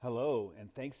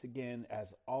Thanks again,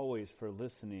 as always, for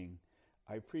listening.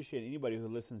 I appreciate anybody who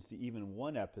listens to even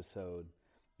one episode,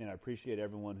 and I appreciate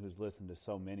everyone who's listened to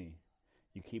so many.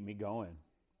 You keep me going.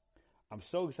 I'm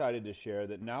so excited to share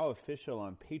that now official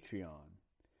on Patreon.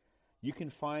 You can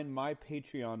find my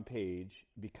Patreon page,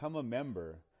 become a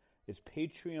member. It's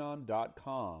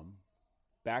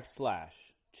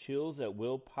patreon.com/Chills at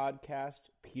Will Podcast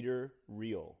Peter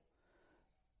Real.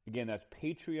 Again, that's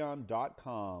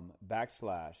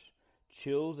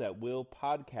patreon.com/Chills at Will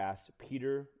Podcast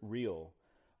Peter Real.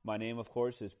 My name, of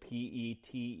course, is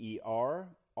PETERRIEHL.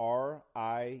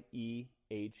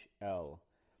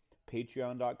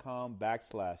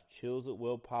 Patreon.com/Chills at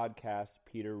Will Podcast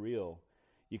Peter Real.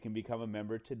 You can become a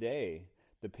member today.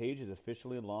 The page is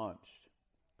officially launched.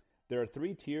 There are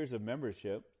 3 tiers of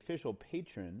membership. Official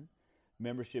patron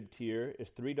membership tier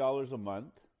is $3 a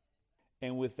month.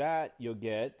 And with that, you'll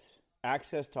get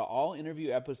access to all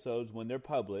interview episodes when they're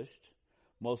published,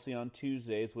 mostly on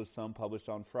Tuesdays with some published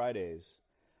on Fridays.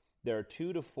 There are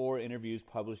 2 to 4 interviews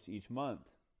published each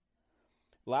month.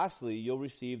 Lastly, you'll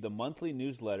receive the monthly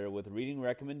newsletter with reading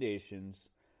recommendations,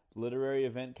 literary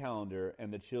event calendar,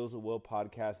 and the Chills at Will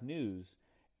podcast news,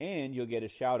 and you'll get a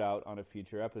shout-out on a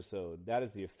future episode. That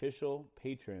is the official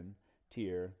patron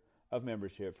tier of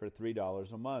membership for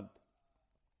 $3 a month.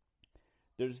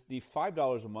 There's the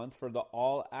 $5 a month for the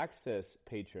all-access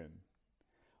patron.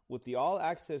 With the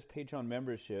all-access Patreon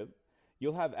membership,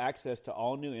 you'll have access to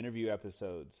all new interview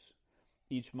episodes.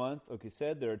 Each month, like I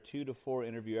said, there are 2 to 4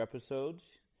 interview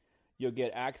episodes. You'll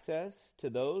get access to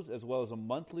those as well as a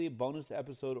monthly bonus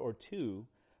episode or 2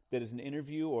 that is an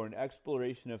interview or an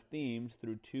exploration of themes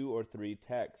through 2 or 3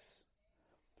 texts.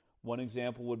 One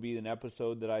example would be an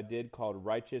episode that I did called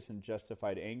Righteous and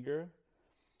Justified Anger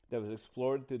that was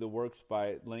explored through the works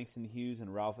by Langston Hughes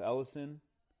and Ralph Ellison.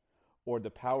 Or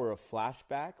The Power of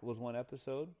Flashback was one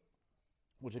episode,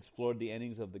 which explored the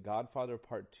endings of The Godfather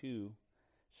Part 2,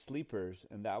 Sleepers,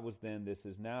 and that was then This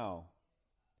Is Now.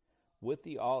 With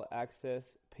the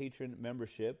all-access patron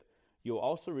membership, you'll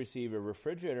also receive a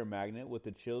refrigerator magnet with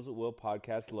the Chills at Will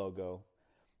podcast logo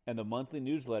and the monthly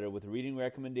newsletter with reading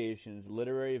recommendations,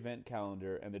 literary event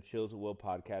calendar, and the Chills at Will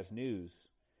podcast news.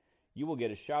 You will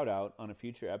get a shout-out on a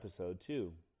future episode,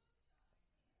 too.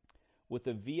 With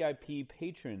the VIP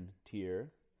patron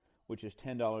tier, which is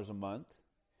 $10 a month,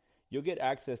 you'll get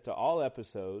access to all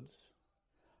episodes,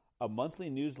 a monthly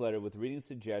newsletter with reading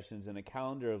suggestions and a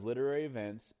calendar of literary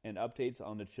events and updates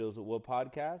on the Chills at Will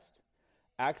podcast,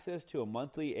 access to a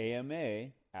monthly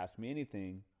AMA, Ask Me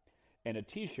Anything, and a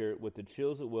t-shirt with the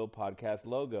Chills at Will podcast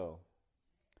logo.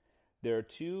 There are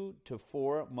 2 to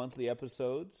 4 monthly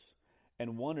episodes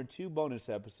and 1 or 2 bonus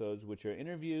episodes, which are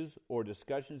interviews or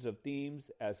discussions of themes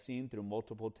as seen through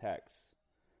multiple texts.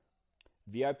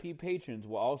 VIP patrons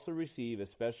will also receive a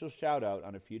special shout-out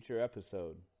on a future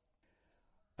episode.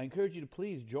 I encourage you to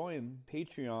please join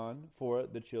Patreon for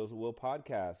the Chills at Will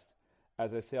podcast.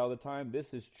 As I say all the time,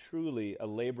 this is truly a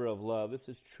labor of love. This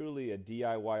is truly a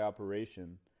DIY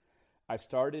operation. I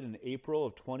started in April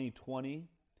of 2020,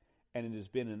 and it has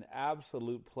been an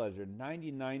absolute pleasure,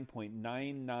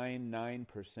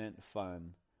 99.999%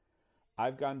 fun.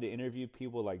 I've gotten to interview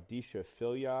people like Disha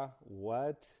Filia,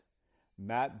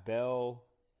 Matt Bell,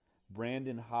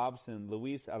 Brandon Hobson,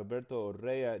 Luis Alberto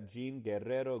Urrea, Jean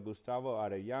Guerrero, Gustavo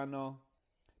Arellano,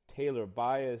 Taylor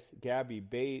Bias, Gabby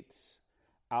Bates,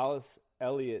 Alice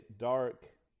Elliott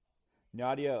Dark,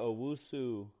 Nadia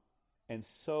Owusu, and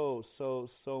so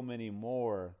many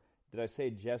more. Did I say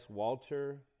Jess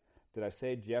Walter? Did I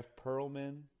say Jeff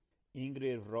Perlman?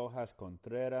 Ingrid Rojas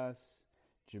Contreras,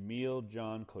 Jamil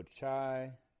John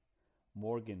Kochai,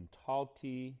 Morgan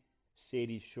Talty,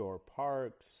 Sadie Shore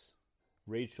Parks,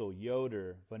 Rachel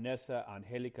Yoder, Vanessa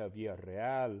Angelica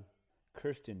Villarreal,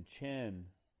 Kirsten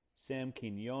Chen, Sam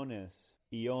Quinones,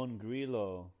 Ion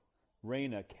Grillo,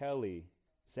 Raina Kelly,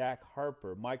 Zach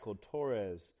Harper, Michael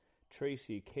Torres,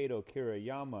 Tracy Kato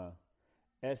Kirayama,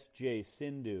 S.J.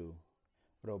 Sindhu,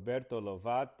 Roberto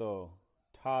Lovato,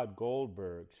 Todd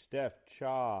Goldberg, Steph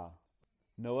Cha,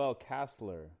 Noel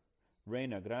Kassler,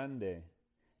 Reina Grande,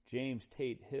 James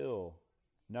Tate Hill,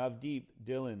 Navdeep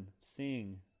Dylan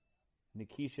Singh,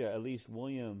 Nikisha Elise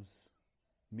Williams,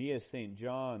 Mia St.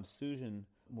 John, Susan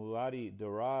Muladi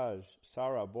Daraj,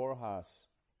 Sarah Borjas,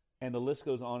 and the list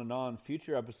goes on and on.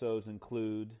 Future episodes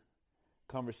include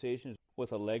conversations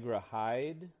with Allegra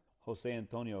Hyde, Jose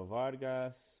Antonio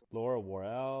Vargas, Laura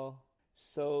Worrell,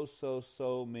 so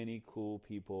many cool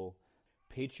people.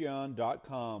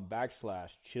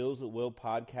 Patreon.com/Chills at Will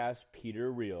Podcast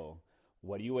Peter Real.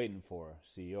 What are you waiting for?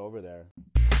 See you over there.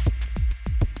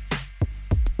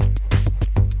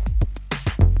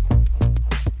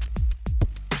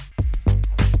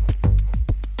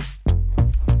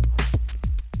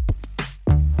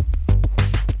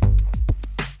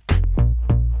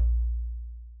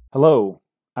 Hello,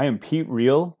 I am Pete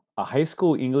Reel, a high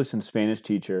school English and Spanish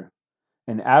teacher,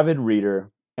 an avid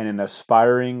reader, and an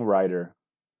aspiring writer.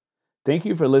 Thank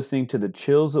you for listening to the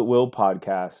Chills at Will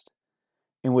podcast,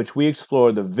 in which we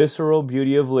explore the visceral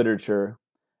beauty of literature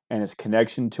and its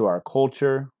connection to our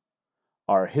culture,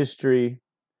 our history,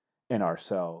 and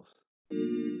ourselves.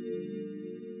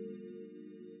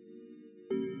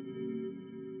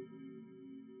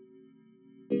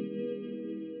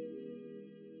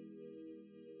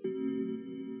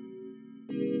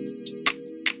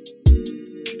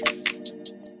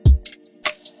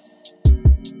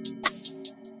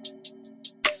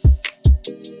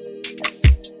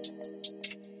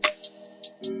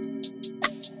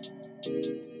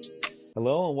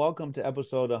 Hello and welcome to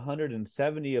episode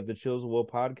 170 of the Chills at Will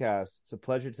podcast. It's a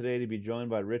pleasure today to be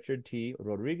joined by Richard T.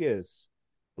 Rodriguez.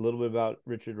 A little bit about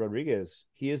Richard Rodriguez.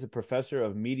 He is a professor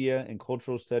of media and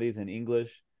cultural studies and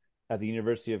English at the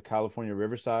University of California,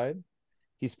 Riverside.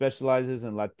 He specializes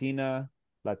in Latino,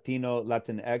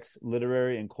 Latinx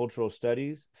literary and cultural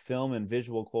studies, film and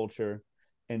visual culture,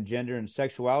 and gender and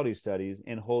sexuality studies,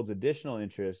 and holds additional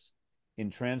interests in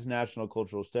transnational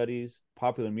cultural studies,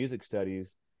 popular music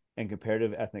studies, and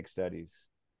comparative ethnic studies.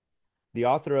 The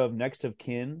author of Next of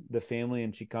Kin, The Family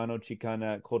in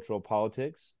Chicano-Chicana Cultural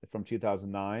Politics from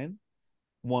 2009,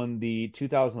 won the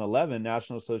 2011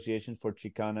 National Association for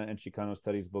Chicana and Chicano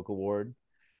Studies Book Award,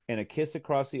 and A Kiss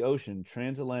Across the Ocean,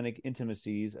 Transatlantic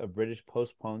Intimacies of British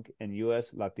Post-Punk and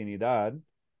U.S. Latinidad,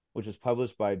 which was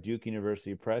published by Duke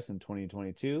University Press in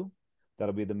 2022.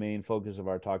 That'll be the main focus of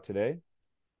our talk today.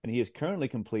 And he is currently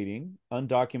completing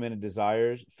Undocumented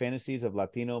Desires, Fantasies of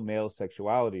Latino Male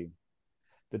Sexuality,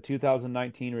 the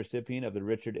 2019 recipient of the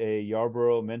Richard A.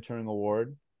 Yarborough Mentoring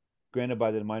Award, granted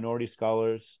by the Minority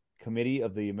Scholars Committee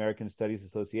of the American Studies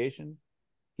Association.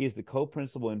 He is the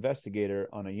co-principal investigator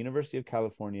on a University of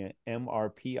California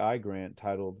MRPI grant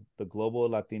titled the Global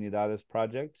Latinidades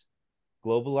Project,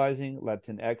 Globalizing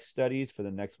Latinx Studies for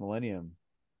the Next Millennium.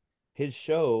 His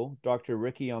show, Dr.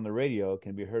 Ricky on the Radio,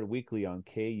 can be heard weekly on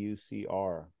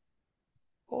KUCR.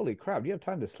 Holy crap, do you have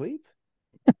time to sleep?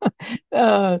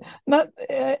 Not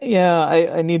yeah,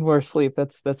 I need more sleep.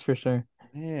 That's for sure.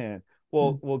 Man.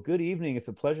 Well, good evening. It's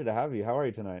a pleasure to have you. How are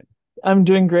you tonight? I'm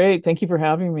doing great. Thank you for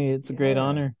having me. It's a great Yeah.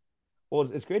 honor. Well,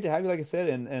 it's great to have you, like I said,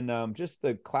 and just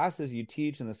the classes you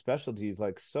teach and the specialties,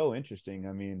 like so interesting.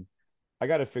 I mean, I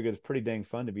got to figure it's pretty dang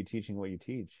fun to be teaching what you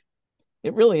teach.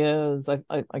 It really is.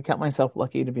 I count myself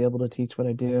lucky to be able to teach what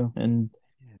I do, and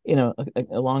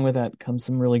along with that comes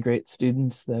some really great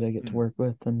students that I get to work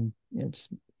with, and it's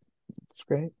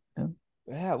great. Yeah.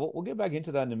 Yeah, we'll get back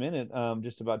into that in a minute,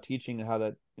 just about teaching and how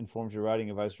that informs your writing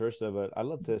and vice versa. But I'd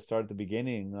love to start at the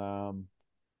beginning,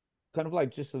 kind of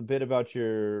like just a bit about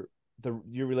your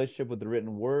relationship with the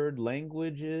written word,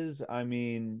 languages. I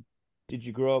mean, did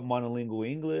you grow up monolingual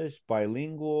English,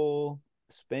 bilingual,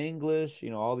 Spanglish,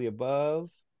 all the above?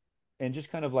 And just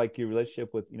kind of like your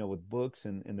relationship with, with books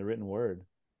and the written word.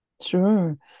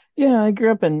 Sure. Yeah, I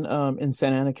grew up in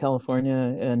Santa Ana, California,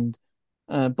 and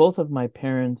both of my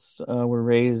parents were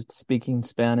raised speaking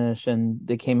Spanish, and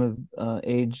they came of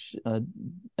age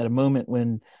at a moment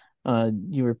when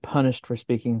you were punished for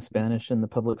speaking Spanish in the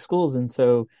public schools. And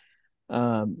so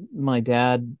my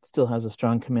dad still has a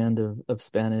strong command of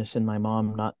Spanish, and my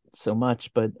mom not so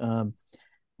much. But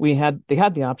they had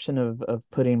the option of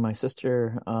putting my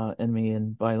sister and me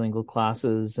in bilingual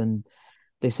classes, and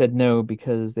they said no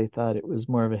because they thought it was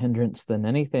more of a hindrance than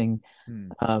anything.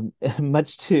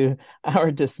 Much to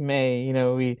our dismay,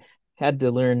 we had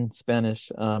to learn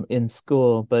Spanish in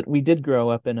school, but we did grow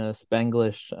up in a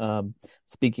Spanglish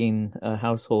speaking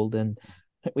household, and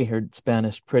we heard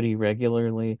Spanish pretty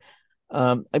regularly.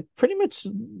 I pretty much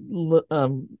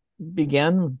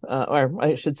began, or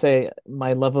I should say,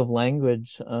 my love of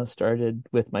language started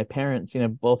with my parents.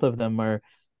 Both of them are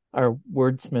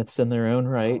wordsmiths in their own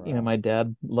right. Right. My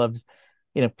dad loves,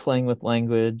 playing with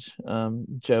language,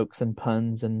 jokes and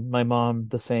puns, and my mom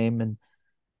the same. And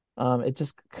it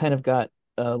just kind of got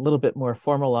a little bit more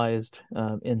formalized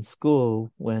in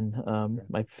school when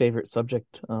my favorite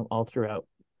subject all throughout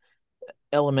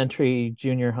elementary,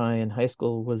 junior high, and high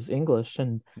school was English.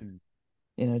 And,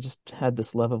 just had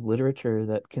this love of literature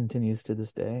that continues to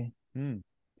this day. Who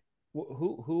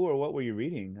or what were you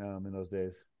reading in those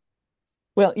days?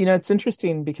 Well, it's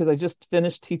interesting because I just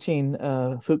finished teaching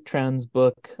Phuc Tran's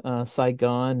book,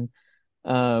 Saigon,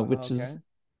 which is,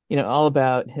 all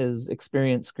about his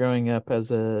experience growing up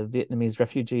as a Vietnamese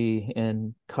refugee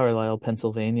in Carlisle,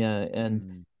 Pennsylvania.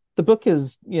 And the book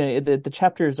is, the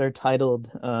chapters are titled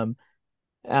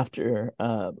after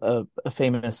a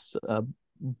famous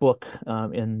book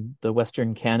in the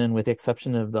Western canon, with the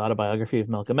exception of the autobiography of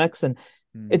Malcolm X, and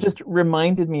it Mm. just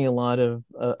reminded me a lot of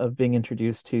being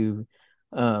introduced to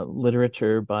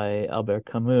literature by Albert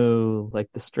Camus, like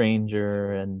The Stranger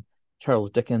Sure. and Charles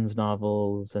Dickens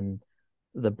novels and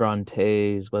the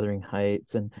Brontes, Wuthering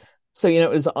Heights, and so it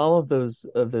was all of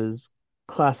those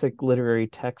classic literary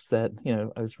texts that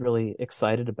I was really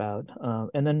excited about.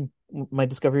 And then my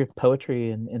discovery of poetry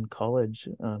in college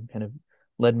kind of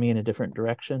led me in a different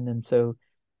direction, and so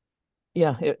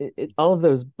yeah, all of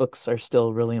those books are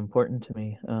still really important to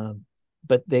me.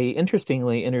 But they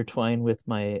interestingly intertwine with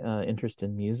my interest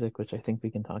in music, which I think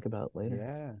we can talk about later.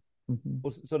 Yeah. Hmm.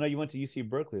 Well, so now you went to UC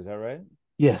Berkeley, is that right?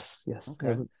 Yes, yes.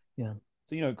 Okay. Yeah,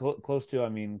 So close to, I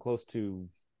mean, close to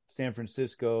San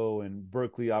Francisco, and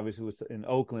Berkeley obviously was in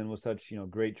Oakland with such,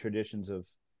 great traditions of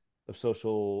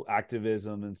social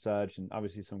activism and such, and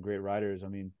obviously some great writers. I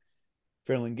mean,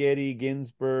 Ferlinghetti,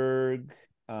 Ginsberg.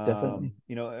 definitely.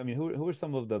 I mean, who were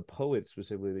some of the poets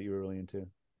specifically that you were really into?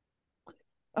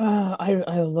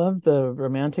 I love the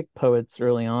Romantic poets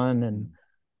early on, and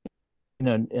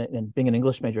Mm. and being an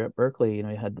English major at Berkeley,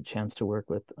 I had the chance to work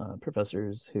with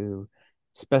professors who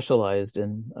specialized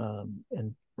in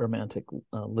Romantic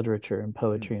literature and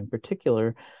poetry in Mm.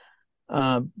 particular.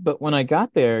 But when I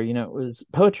got there, it was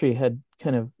poetry had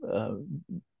kind of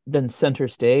been center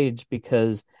stage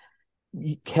because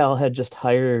Cal had just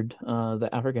hired the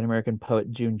African American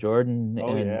poet June Jordan, Oh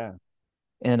and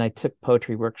yeah. I took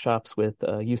poetry workshops with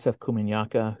Yusef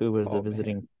Kumunyaka, who was a Oh man.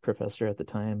 visiting professor at the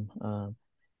time.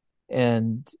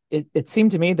 And it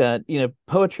seemed to me that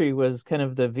poetry was kind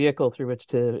of the vehicle through which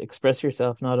to express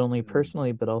yourself, not only Mm.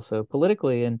 personally but also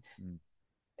politically. And Mm.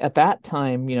 at that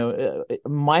time,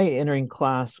 my entering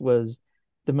class was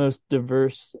the most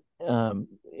diverse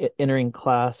entering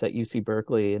class at UC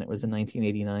Berkeley, and it was in Mm.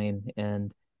 1989.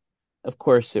 And of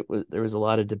course, there was a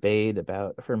lot of debate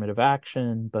about affirmative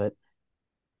action, but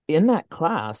in that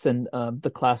class and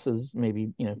the classes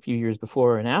maybe a few years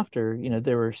before and after,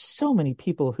 there were so many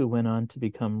people who went on to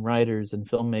become writers and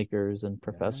filmmakers and Yeah.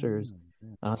 professors.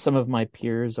 Yeah. Some of my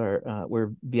peers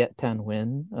were Viet Thanh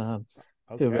Nguyen, who wrote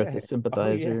The Okay. Oh yeah.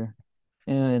 Sympathizer,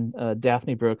 and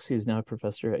Daphne Brooks, who's now a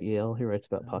professor at Yale, who writes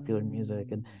about popular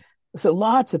music. And Um, so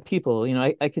lots of people.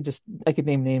 I could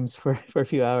name names for a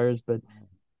few hours, but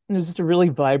it was just a really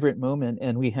vibrant moment,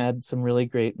 and we had some really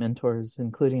great mentors,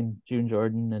 including June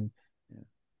Jordan and yeah.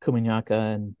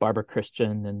 Kumunyaka and Barbara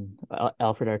Christian and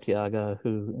Alfred Arteaga,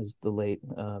 who is the late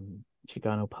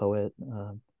Chicano poet.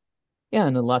 Yeah,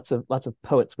 and then lots of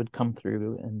poets would come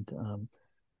through, and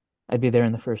I'd be there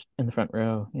in the front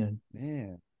row,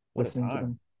 Man, what a listening to time.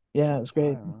 them. Yeah, What it a was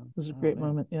great. It time, huh? was a Oh great man.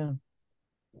 moment. Yeah.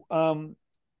 Um,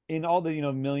 in all the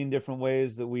million different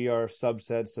ways that we are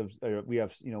subsets of, we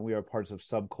have we are parts of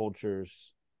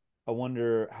subcultures. I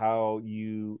wonder how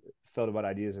you felt about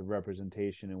ideas of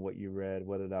representation and what you read,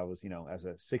 whether that was as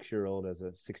a 6 year old, as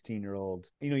a 16-year old.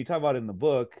 You talk about it in the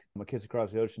book, A Kiss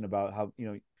Across the Ocean, about how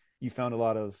you found a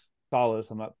lot of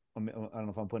solace. I don't know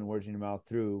if I'm putting words in your mouth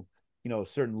through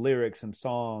certain lyrics and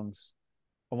songs.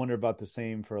 I wonder about the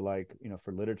same for like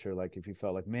for literature, like if you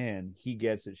felt like, man, he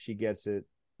gets it, she gets it,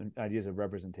 and ideas of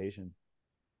representation.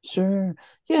 Sure.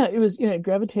 Yeah, it was,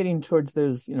 gravitating towards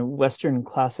those, Western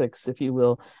classics, if you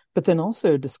will, but then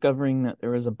also discovering that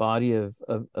there was a body of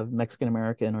Mexican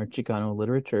American or Chicano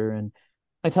literature. And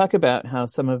I talk about how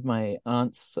some of my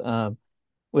aunts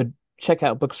would check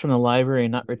out books from the library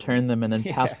and not return them and then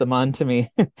pass Yeah, them on to me.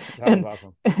 that was And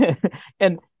awesome.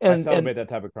 and I and celebrate that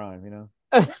type of crime.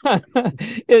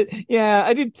 yeah,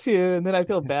 I did too. And then I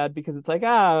feel bad because it's like,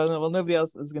 well, nobody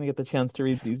else is going to get the chance to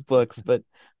read these books. But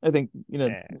I think,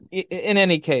 Yeah. in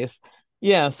any case,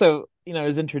 yeah. So, I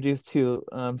was introduced to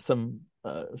some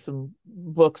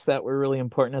books that were really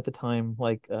important at the time,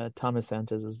 like Thomas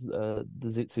Sanchez's The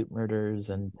Zoot Suit Murders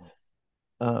and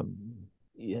um,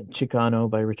 yeah, Chicano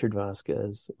by Richard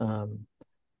Vasquez. Um,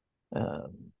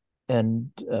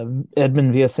 and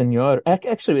Edmund Villaseñor.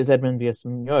 Actually, it was Edmund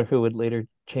Villaseñor who would later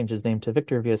change his name to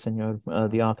Victor Villaseñor,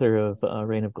 the author of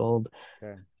Reign of Gold.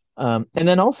 Okay. And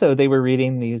then also they were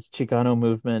reading these Chicano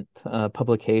movement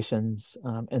publications,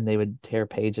 and they would tear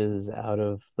pages out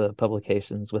of the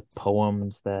publications with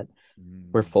poems that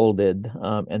were Mm. folded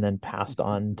and then passed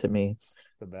on to me.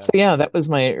 The So best. yeah, that was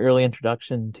my early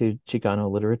introduction to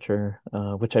Chicano literature,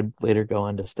 which I'd later go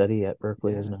on to study at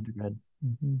Berkeley as Yeah. an undergrad.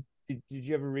 Hmm. Did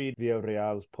you ever read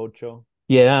Villarreal's Pocho?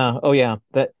 Yeah. Oh, yeah.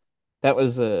 That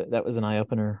was an eye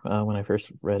opener when I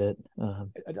first read it.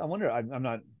 I wonder. I'm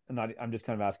not. I'm just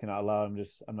kind of asking out loud.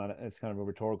 I'm not. It's kind of a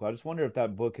rhetorical. I just wonder if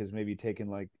that book has maybe taken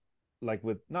like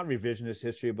with not revisionist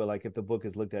history, but like if the book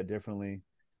is looked at differently,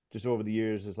 just over the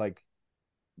years. It's like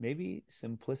maybe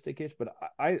simplistic-ish, but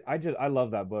I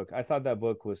love that book. I thought that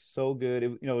book was so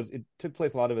good. It took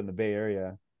place a lot of it in the Bay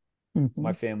Area.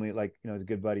 My Hmm. family, like, his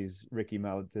good buddies, Ricky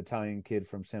Mal, the Italian kid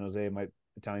from San Jose, my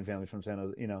Italian family's from San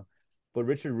Jose. But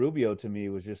Richard Rubio to me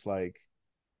was just like,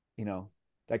 you know,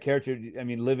 that character. I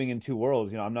mean, living in two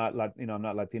worlds. I'm not Latino, I'm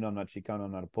not Chicano,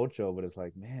 I'm not a Pocho, but it's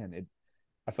like, man,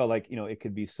 I felt like, it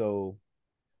could be so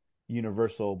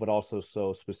universal, but also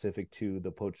so specific to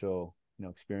the Pocho,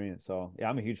 experience. So yeah,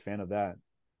 I'm a huge fan of that.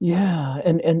 Yeah,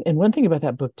 and one thing about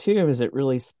that book too is it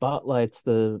really spotlights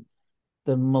the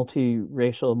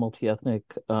multiracial, multi-ethnic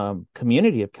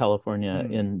community of California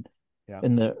Mm, yeah.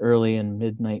 in the early and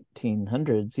mid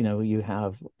 1900s. You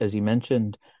have, as you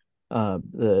mentioned,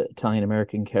 the Italian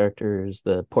American characters,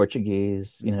 the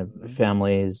Portuguese, Hmm.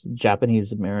 families,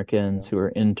 Japanese Yeah. Americans who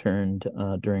were interned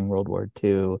during World War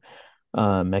II,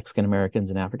 Mexican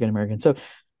Americans and African Americans. So,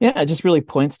 yeah, it just really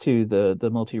points to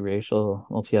the multiracial,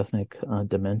 multi-ethnic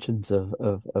dimensions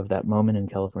of that moment in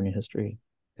California history.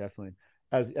 Definitely.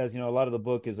 As a lot of the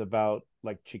book is about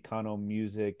like Chicano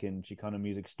music and Chicano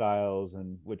music styles,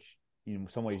 and which, in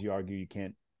some ways you argue you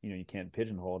can't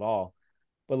pigeonhole at all.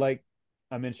 But like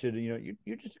I mentioned,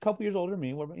 you're just a couple years older than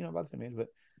me. We're, about the same age, but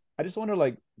I just wonder,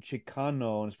 like,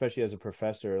 Chicano, and especially as a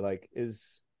professor, like,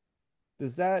 does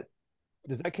that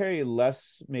does that carry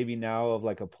less maybe now of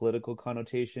like a political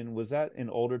connotation? Was that in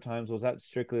older times? Was that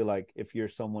strictly like if you're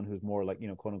someone who's more like,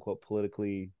 quote unquote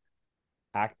politically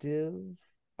active?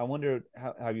 I wonder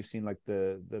how you've seen like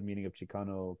the meaning of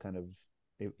Chicano kind of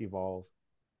evolve.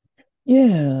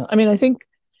 Yeah, I mean, I think,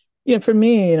 for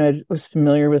me, I was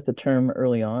familiar with the term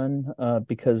early on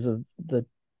because of the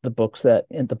books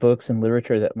and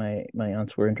literature that my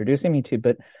aunts were introducing me to.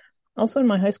 But also in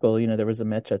my high school, there was a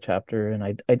Mecha chapter, and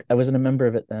I wasn't a member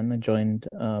of it then. I joined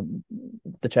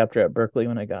the chapter at Berkeley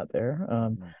when I got there.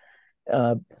 Mhm.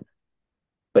 Uh,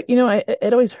 but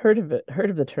I'd always heard of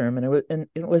the term, and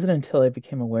it wasn't until I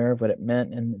became aware of what it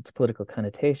meant and its political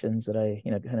connotations that I,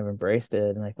 kind of embraced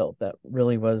it, and I felt that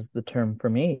really was the term for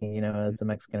me, as a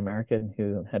Mexican American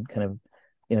who had kind of,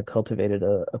 cultivated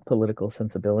a political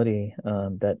sensibility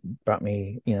that brought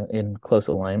me, in close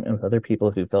alignment with other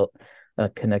people who felt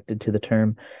connected to the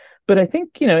term. But I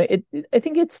think, I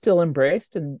think it's still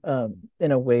embraced in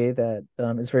a way that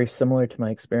is very similar to my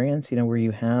experience, where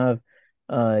you have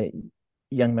uh,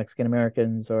 young Mexican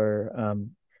Americans or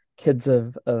kids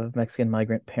of Mexican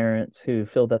migrant parents who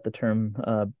feel that the term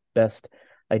best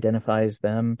identifies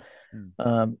them.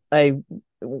 Mm. I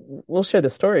will share the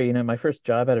story. My first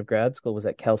job out of grad school was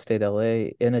at Cal State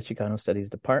LA in a Chicano Studies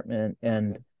department,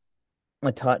 and Okay.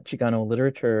 I taught Chicano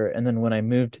literature. And then when I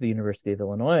moved to the University of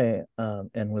Illinois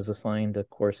and was assigned a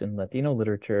course in Latino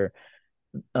literature,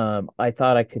 I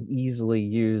thought I could easily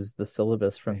use the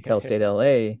syllabus from Cal State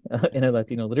LA in a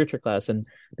Latino literature class, and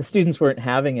the students weren't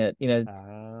having it,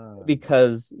 Ah,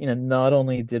 because not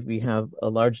only did we have a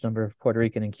large number of Puerto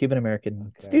Rican and Cuban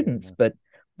American okay. students, but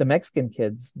the Mexican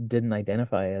kids didn't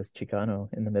identify as Chicano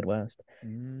in the Midwest.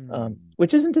 Mm,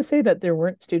 Which isn't to say that there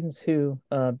weren't students who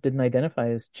didn't identify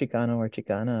as Chicano or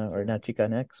Chicana or sure. not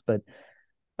Chicanx, but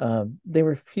they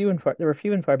were few and far. There were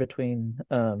few and far between.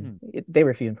 Mm, They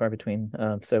were few and far between.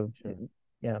 So, sure.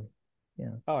 yeah, yeah,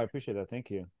 Oh, I appreciate that. Thank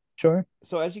you. sure,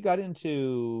 So as you got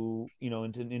into,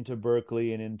 into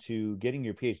Berkeley and into getting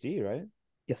your PhD, right?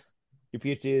 yes. Your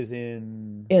PhD is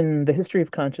in, In the history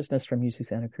of consciousness from UC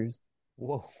Santa Cruz.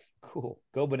 whoa, cool.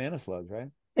 Go banana slugs, right?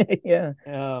 Yeah,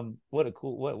 What a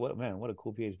cool, man, what a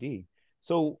cool PhD.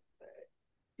 So,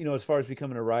 as far as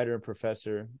becoming a writer and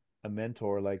professor, a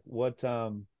mentor, like were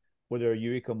there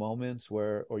eureka moments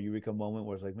or eureka moment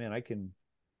where it's like, man, I can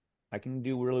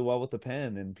do really well with the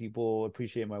pen and people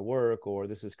appreciate my work, or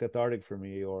this is cathartic for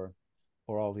me, or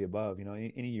all of the above,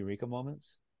 any eureka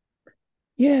moments?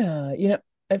 yeah.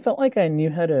 I felt like I knew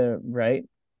how to write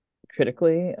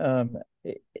critically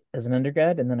as an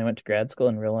undergrad, and then I went to grad school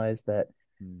and realized that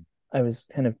Mm, I was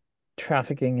kind of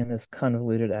trafficking in this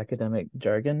convoluted academic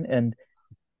jargon. And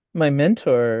my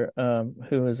mentor,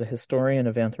 who was a historian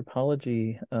of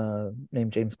anthropology,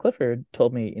 named James Clifford,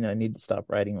 told me, I need to stop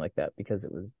writing like that because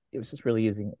it was just really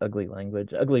using ugly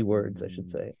language, ugly words, I should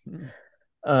mm, say.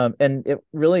 mm, And it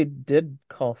really did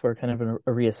call for kind of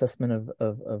a reassessment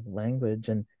of language,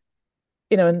 and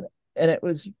and it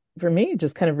was for me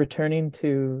just kind of returning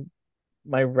to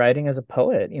my writing as a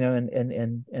poet,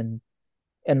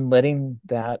 and letting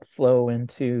that flow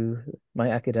into my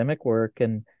academic work,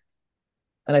 and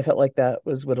I felt like that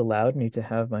was what allowed me to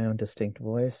have my own distinct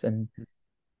voice. And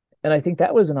I think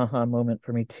that was an aha moment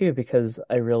for me too, because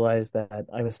I realized that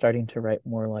I was starting to write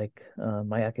more like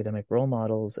my academic role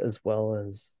models, as well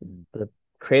as mm, the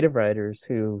creative writers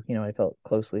who, I felt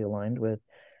closely aligned with.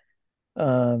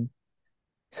 Um,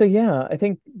 so yeah, I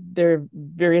think there are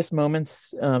various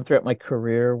moments throughout my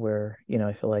career where,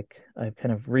 I feel like I've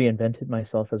kind of reinvented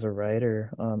myself as a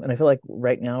writer. And I feel like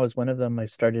right now is one of them. I've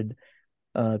started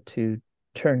to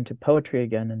turn to poetry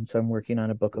again, and so I'm working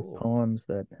on a book of Cool. poems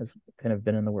that has kind of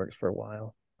been in the works for a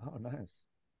while. Oh, nice.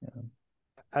 Yeah.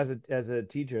 As a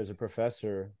teacher, as a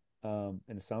professor, and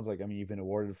it sounds like, I mean, you've been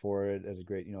awarded for it as a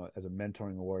great, as a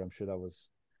mentoring award. I'm sure that was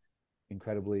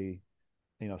incredibly,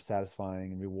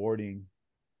 satisfying and rewarding.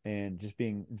 And just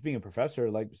being a professor,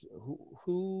 like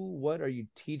what are you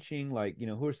teaching? Like,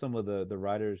 who are some of the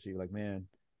writers you're like, man,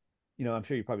 I'm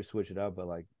sure you probably switch it up, but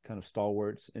like kind of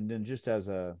stalwarts. And then just as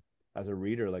a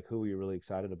reader, like who are you really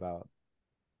excited about?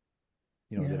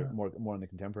 That are Yeah. more on the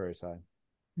contemporary side.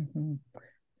 Hmm.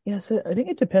 Yeah, so I think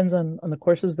it depends on the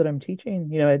courses that I'm teaching.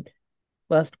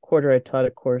 Last quarter I taught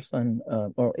a course on,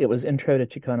 or it was Intro to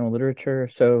Chicano Literature.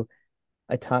 So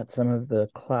I taught some of the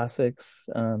classics,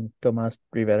 Tomás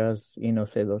Rivera's Y no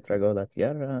se lo tragó la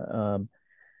tierra,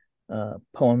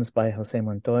 poems by Jose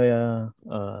Montoya,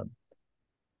 uh,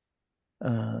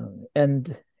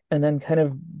 and and then kind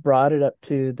of brought it up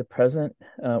to the present,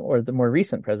 or the more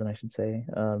recent present, I should say,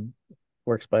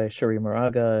 works by Shuri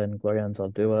Moraga and Gloria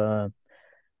Anzaldúa,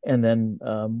 and then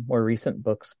more recent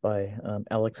books by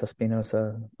Alex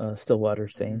Espinosa, Stillwater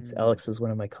Saints. Mm, Alex is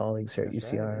one of my colleagues here at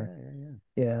that's right. UCR. Yeah,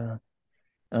 yeah, yeah. Yeah.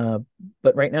 Uh,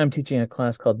 but right now I'm teaching a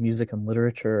class called Music and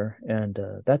Literature, and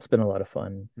that's been a lot of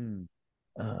fun. Hmm.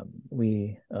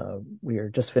 We are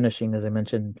just finishing, as I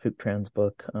mentioned, Phuc Tran's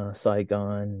book,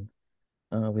 Saigon.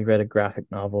 We read a graphic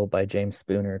novel by James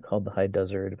Spooner called The High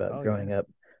Desert about Oh growing yeah. up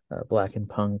black and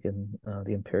punk in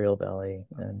the Imperial Valley.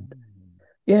 And Oh.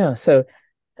 yeah, so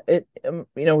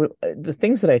the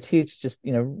things that I teach just,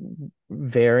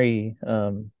 vary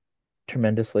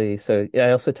tremendously. So yeah,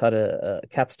 I also taught a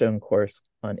capstone course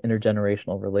on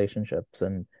intergenerational relationships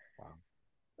and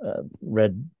Wow.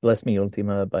 read Bless Me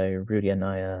Ultima by Rudy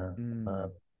Anaya.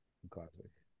 Mm, classic.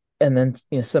 And then,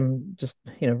 some just,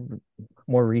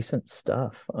 more recent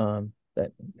stuff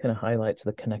that kind of highlights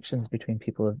the connections between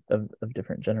people of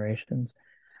different generations.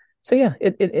 So yeah,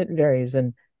 it varies.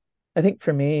 And I think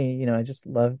for me, I just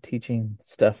love teaching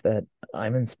stuff that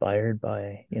I'm inspired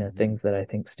by, Hmm. things that I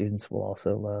think students will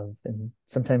also love. And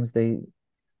sometimes they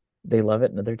love it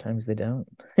and other times they don't.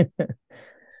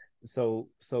 So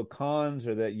cons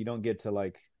are that you don't get to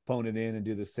like phone it in and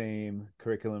do the same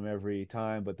curriculum every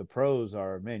time, but the pros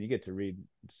are, man, you get to read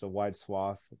just a wide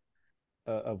swath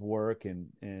of work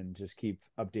and just keep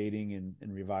updating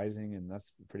and revising, and that's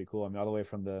pretty cool. I mean, all the way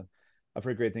from the I've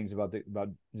heard great things about is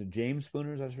it James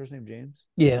Spooner, is that his first name, James?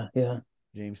 Yeah, yeah,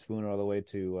 James Spooner, all the way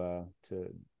to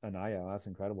Anaya. That's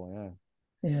incredible.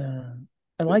 Yeah. yeah.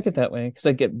 I like Because it that way because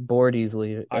I get bored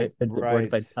easily. I'd get bored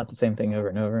if right. I taught the same thing over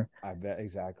and over. I bet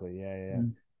exactly. Yeah, yeah, yeah.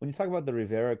 Mm. When you talk about the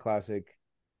Rivera classic,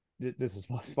 this is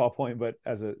a small point, but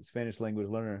as a Spanish language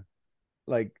learner,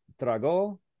 like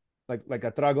trago, like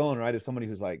a tragon, right, is somebody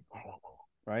who's like,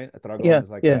 right? A tragon Yeah, is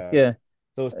like yeah, a yeah.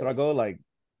 so is trago like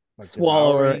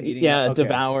Swallower, devouring, eating up. yeah, Okay,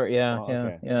 devour, yeah, oh, yeah,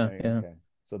 okay, yeah, yeah, okay.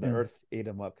 So the yeah. earth ate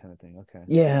him up, kind of thing. Okay.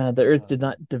 Yeah, the earth did Ah,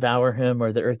 not devour him,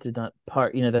 or the earth did not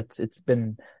part. It's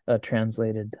been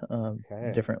translated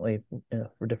okay. differently,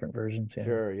 for different versions. Yeah.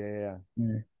 Sure. Yeah, yeah, yeah.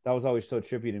 Mm. That was always so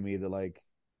trippy to me that like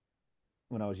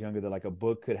when I was younger that like a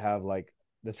book could have like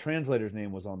the translator's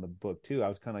name was on the book too. I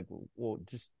was kind of like, well,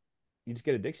 just you just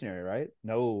get a dictionary, right?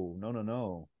 No, no, no,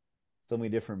 no. So many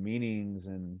different meanings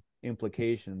and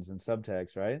implications and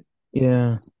subtext, right?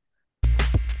 Yeah.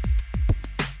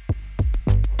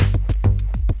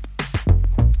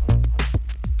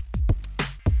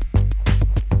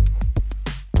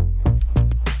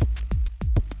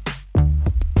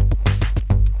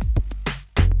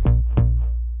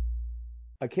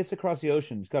 A Kiss Across the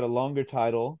Ocean. It's got a longer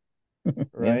title, Yeah.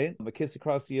 right? A Kiss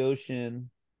Across the Ocean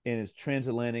and its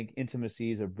Transatlantic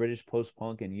Intimacies of British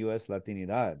Post-Punk and U.S.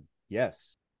 Latinidad.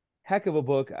 Yes. Heck of a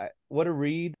book. What a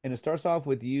read. And it starts off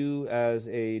with you as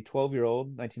a 12-year-old,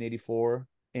 1984,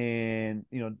 and,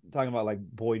 talking about like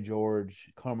Boy George,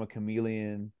 Karma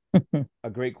Chameleon, a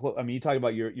great quote. I mean, you talk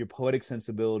about your poetic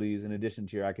sensibilities in addition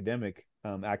to your academic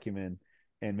acumen,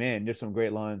 and man, there's some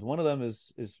great lines. One of them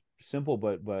is simple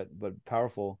but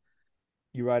powerful.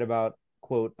 You write about,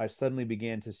 quote, I suddenly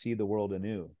began to see the world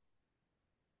anew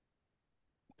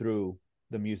through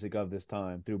the music of this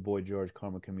time, through Boy George,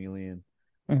 Karma Chameleon.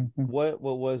 Hmm. What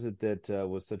was it that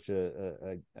was such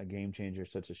a game changer,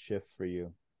 such a shift for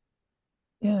you?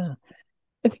 Yeah.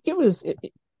 I think it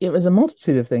was a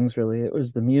multitude of things really. It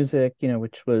was the music,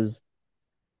 which was,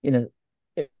 you know,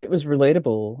 it was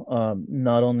relatable,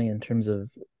 not only in terms of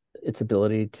its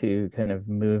ability to kind of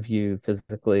move you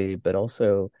physically, but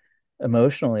also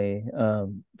emotionally.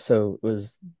 So it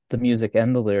was the music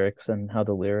and the lyrics, and how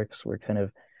the lyrics were kind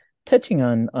of touching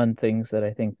on things that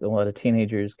I think a lot of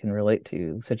teenagers can relate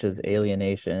to, such as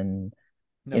alienation,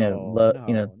 No, love,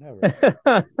 no,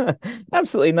 never.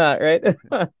 absolutely not, right?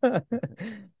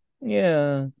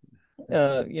 Yeah.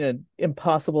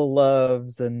 Impossible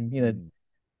loves and, Mm,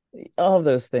 all of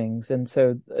those things. And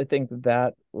so I think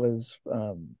that was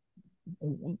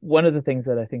one of the things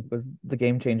that I think was the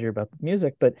game changer about the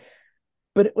music. But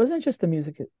it wasn't just the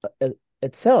music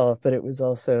itself, but it was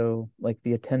also like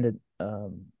the attendant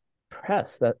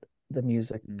press that the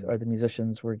music mm, or the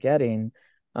musicians were getting.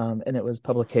 And it was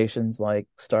publications like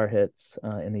Star Hits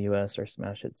in the US or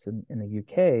Smash Hits in the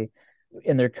UK.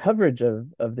 In their coverage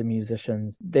of the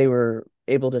musicians, they were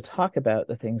able to talk about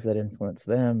the things that influenced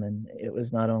them. And it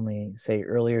was not only, say,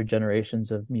 earlier generations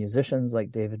of musicians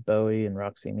like David Bowie and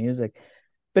Roxy Music,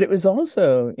 but it was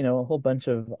also, a whole bunch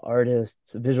of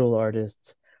artists, visual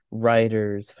artists,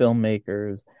 writers,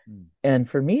 filmmakers. mm, And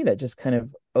for me, that just kind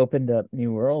of opened up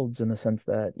new worlds in the sense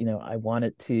that, I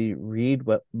wanted to read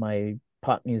what my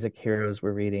pop music heroes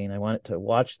were reading. I wanted to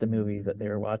watch the movies that they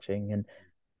were mhm. watching.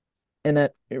 And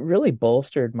that it really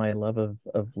bolstered my love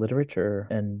of literature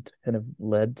and kind of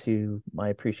led to my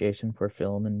appreciation for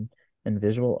film and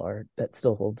visual art that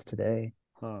still holds today.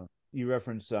 Huh. You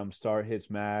referenced Star Hits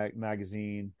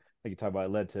magazine, like you talk about,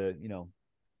 it led to,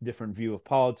 different view of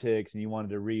politics, and you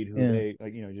wanted to read who Yeah. they,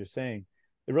 like, just saying.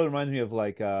 It really reminds me of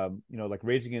like, like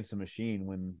Rage Against the Machine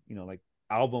when, like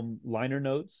album liner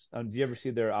notes. Do you ever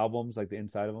see their albums, like the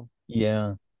inside of them?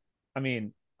 Yeah. I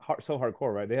mean, so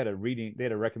hardcore, right? They had a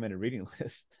recommended reading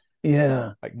list.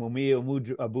 Yeah. Like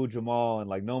Mumia Abu Jamal and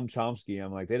like Noam Chomsky.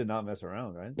 I'm like, they did not mess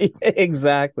around, right?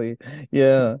 Exactly.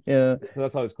 Yeah. Yeah. So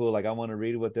that's always cool. Like I want to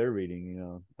read what they're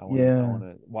reading. I want Yeah.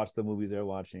 to watch the movies they're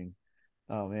watching.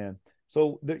 Oh man.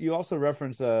 So you also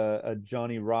reference a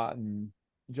Johnny Rotten.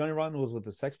 Johnny Rotten was with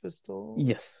the Sex Pistols.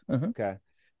 Yes. Uh-huh. Okay.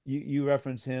 You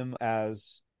reference him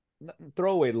as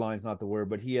throwaway lines, not the word,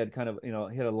 but he had kind of he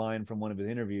had a line from one of his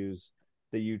interviews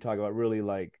that you talk about really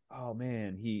like, oh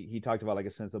man, he talked about like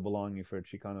a sense of belonging for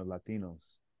Chicano Latinos.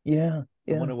 Yeah.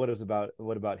 I Yeah. wonder what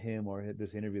about him or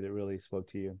this interview that really spoke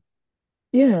to you.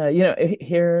 Yeah.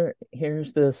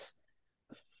 Here's this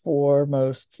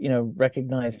foremost,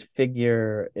 recognized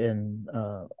figure in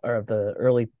or of the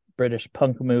early British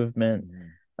punk movement,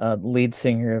 Mm-hmm. lead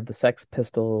singer of the Sex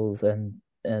Pistols, and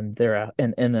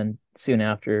then soon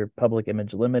after Public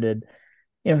Image Limited,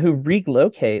 who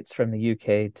relocates from the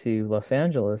UK to Los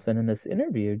Angeles, and in this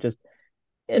interview, just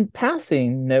in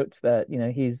passing, notes that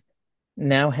he's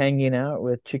now hanging out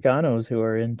with Chicanos who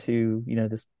are into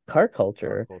this car Car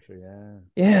culture. culture, yeah.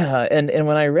 Yeah, and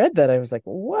when I read that, I was like,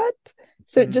 "What?"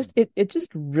 So Hmm. it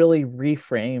just really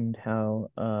reframed how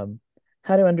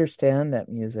to understand that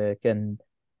music and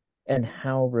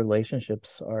how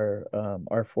relationships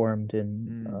are formed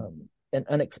Mm. in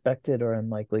unexpected or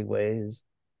unlikely ways.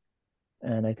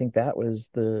 And I think that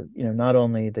was not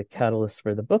only the catalyst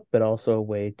for the book, but also a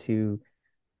way to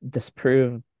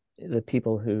disprove the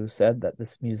people who said that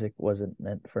this music wasn't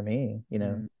meant for me,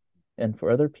 Mm. and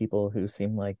for other people who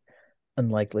seem like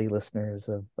unlikely listeners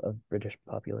of British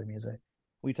popular music.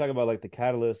 We talk about like the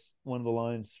catalyst. One of the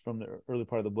lines from the early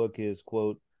part of the book is,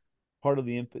 quote, part of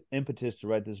the impetus to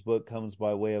write this book comes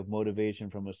by way of motivation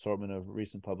from an assortment of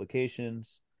recent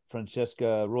publications.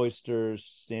 Francesca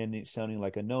Royster's sounding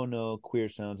like a no-no, queer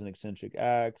sounds and eccentric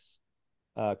acts.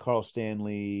 Carl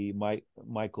Stanley,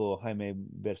 Michael Jaime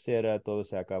Becerra, todo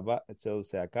se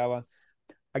acaba.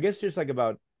 I guess just like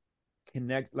about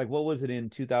connect, like what was it in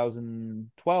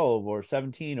 2012 or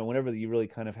 17 or whenever that you really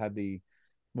kind of had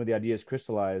where the ideas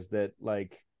crystallized that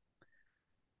like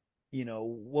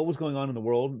what was going on in the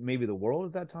world, maybe the world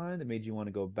at that time that made you want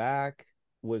to go back?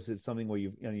 Was it something where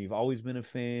you've always been a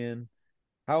fan?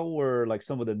 How were like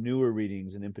some of the newer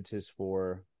readings and impetus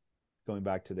for going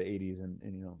back to the 80s and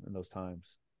in those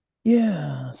times?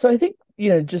 Yeah. So I think,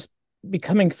 just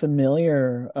becoming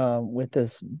familiar with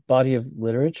this body of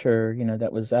literature,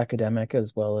 that was academic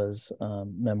as well as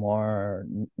memoir,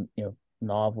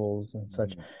 novels and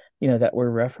such, Mm, that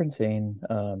were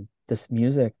referencing this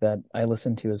music that I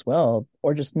listen to as well,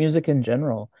 or just music in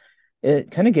general.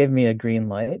 It kind of gave me a green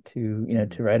light to,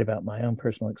 mm, to write about my own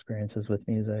personal experiences with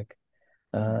music.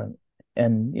 mm, Uh,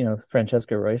 and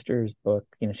Francesca Royster's book,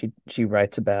 she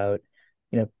writes about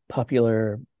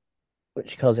popular, what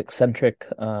she calls eccentric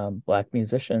Black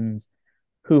musicians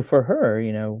who, for her,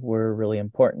 were really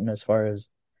important as far as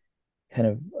kind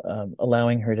of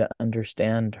allowing her to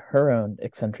understand her own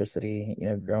eccentricity,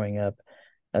 Mm, growing up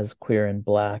as queer and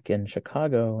black in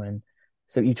Chicago. And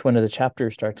so each one of the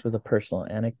chapters starts with a personal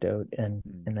anecdote mm,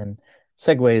 and then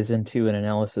segues into an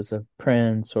analysis of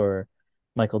Prince or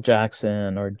Michael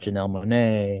Jackson or okay. Janelle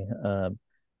Monáe,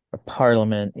 or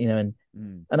Parliament,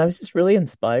 Mm, and I was just really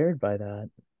inspired by that.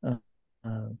 Uh,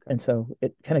 okay. and so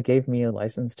it kind of gave me a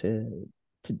license to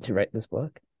write this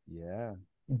book. Yeah.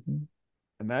 Hmm.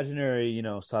 Imaginary,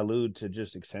 salute to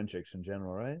just eccentrics in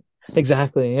general, right?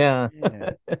 Exactly. Yeah.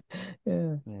 Yeah.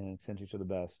 Yeah. Man, eccentrics are the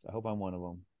best. I hope I'm one of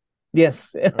them.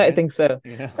 Yes, I Right? think so.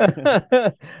 Yeah.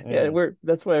 Yeah, Yeah.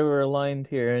 that's why we're aligned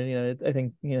here. And I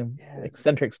think, Yes.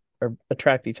 eccentrics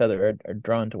attract each other, are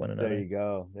drawn to one There another. you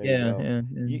go. There you Yeah, go. yeah,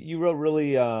 You wrote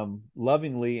really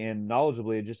lovingly and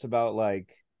knowledgeably just about like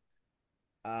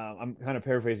I'm kind of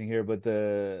paraphrasing here, but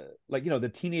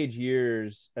the teenage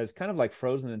years as kind of like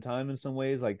frozen in time in some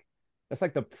ways. Like that's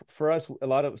like the for us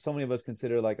so many of us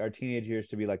consider like our teenage years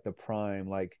to be like the prime.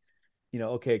 Like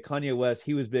okay, Kanye West,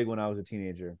 he was big when I was a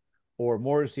teenager, or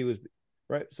Morrissey was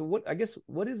right. So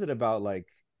what is it about like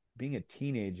being a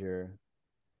teenager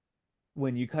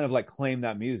when you kind of like claim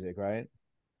that music, right?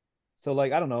 So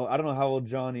like I don't know how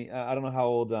old I don't know how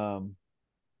old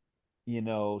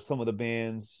some of the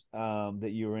bands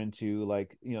that you were into,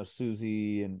 like,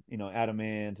 Susie and,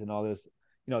 Adamant and all this,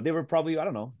 they were probably, I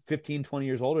don't know, 15, 20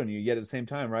 years older than you, yet at the same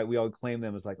time, right? We all claim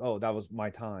them as like, oh, that was my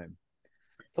time.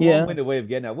 It's a yeah, long-winded way of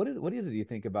getting at what is it you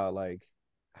think about like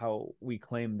how we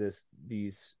claim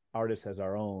these artists as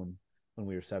our own when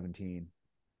we were 17?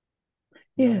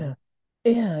 You know what I mean?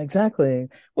 yeah, yeah, exactly.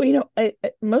 Well,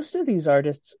 most of these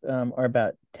artists are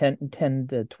about 10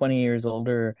 to 20 years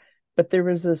older, but there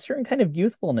was a certain kind of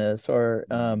youthfulness or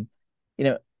Mm. you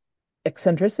know,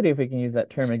 eccentricity, if we can use that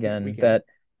term Yeah, we again, can. that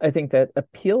I think that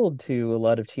appealed to a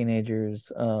lot of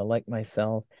teenagers like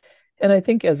myself. And I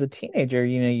think as a teenager,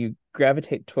 you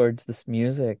gravitate towards this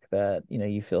music that,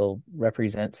 you feel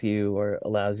represents you or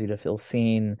allows you to feel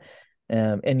seen.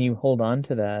 And you hold on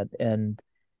to that. And,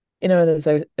 and as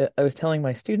I was telling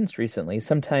my students recently,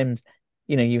 sometimes,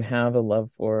 you have a love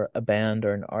for a band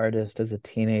or an artist as a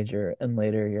teenager, and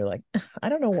later you're like, I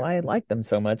don't know why I like them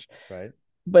so much. Right.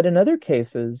 But in other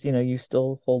cases, you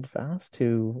still hold fast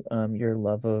to your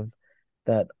love of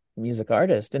that music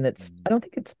artist. And I Mm. don't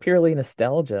think it's purely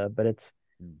nostalgia, but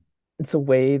Mm. it's a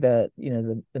way that,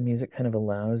 the music kind of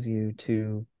allows you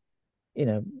to, you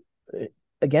know, eh,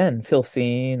 again, feel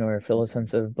seen or feel a Mm.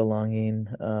 sense of belonging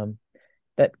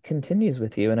that continues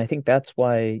with you. And I think that's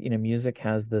why, music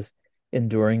has this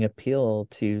enduring appeal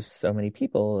to so many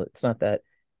people. It's not that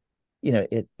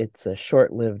it's a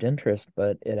short-lived interest,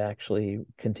 but it actually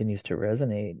continues to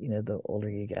resonate, the older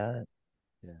you get.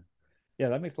 Yeah. Yeah,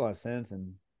 that makes a lot of sense.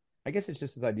 And I guess it's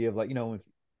just this idea of like, if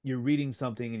you're reading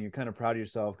something and you're kind of proud of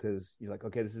yourself because you're like,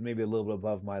 okay, this is maybe a little bit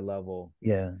above my level.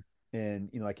 Yeah. And,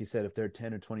 like you said, if they're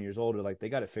 10 or 20 years older, like they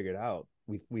got it figured out.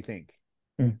 We think,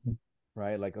 Mhm.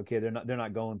 right? Like, okay, they're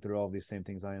not going through all these same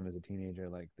things I am as a teenager.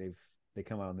 Like they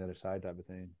come out on the other side type of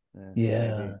thing. Yeah, maybe.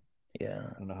 Yeah. Yeah.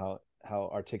 I don't know how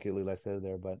articulately I said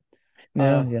there, but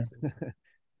No, uh yeah.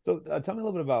 so tell me a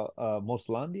little bit about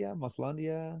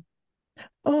Moslandia.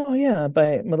 Oh, yeah,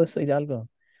 by Melissa Hidalgo.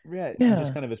 Yeah, and just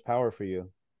Yeah. kind of his power for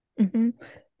you. Hmm.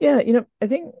 Yeah, I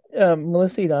think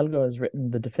Melissa Hidalgo has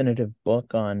written the definitive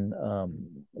book on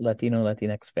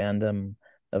Latinx fandom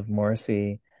of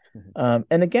Morrissey. And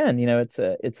again, it's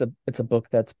a book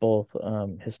that's both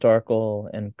historical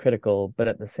and critical, but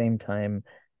at the same time,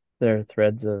 there are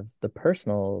threads of the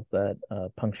personal that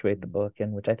punctuate the Mm, book,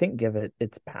 and which I think give it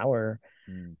its power.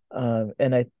 mm,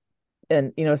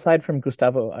 And aside from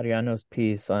Gustavo Ariano's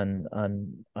piece on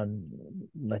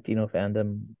Latino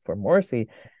fandom for Morrissey,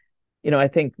 I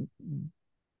think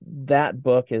that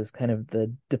book is kind of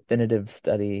the definitive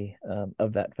study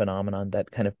of that phenomenon that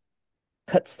kind of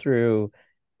cuts through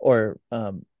or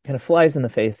kind of flies in the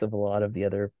face of a lot of the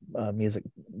other music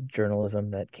journalism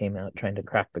that came out trying to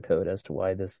crack the code as to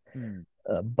why this mm,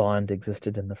 bond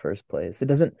existed in the first place. It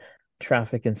doesn't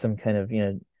traffic in some kind of,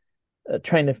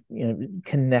 trying to,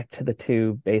 connect the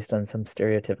two based on some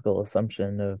stereotypical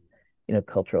assumption of,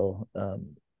 cultural,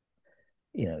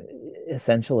 you know,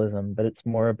 essentialism, but it's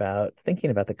more about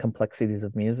thinking about the complexities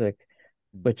of music,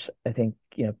 mm. which I think,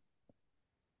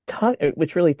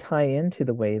 which really tie into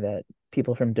the way that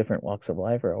people from different walks of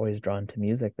life are always drawn to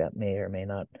music that may or may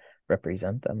not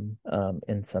represent them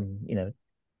in some,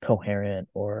 coherent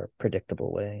or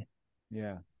predictable way.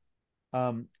 Yeah.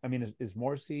 I mean, is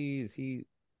Morrissey, is he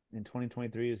in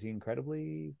 2023, is he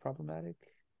incredibly problematic?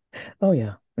 Oh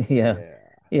yeah. Yeah. Yeah.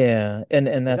 Yeah. And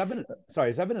Has that that's been, sorry,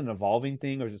 has that been an evolving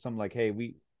thing, or is it something like, hey,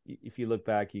 if you look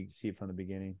back, you see it from the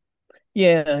beginning.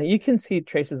 Yeah, you can see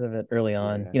traces of it early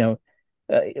on, Yeah.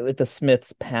 with the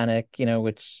Smiths Panic,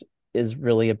 which is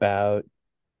really about,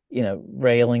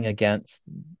 railing against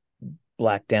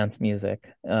black dance music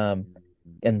Mhm.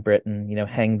 in Britain,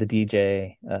 Hang the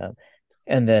DJ,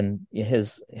 and then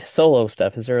his solo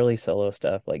stuff, his early solo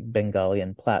stuff like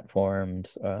Bengalian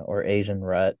Platforms or Asian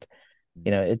Rut,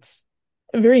 it's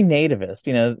very nativist,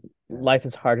 Yeah. life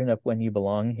is hard enough when you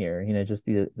belong here, just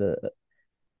the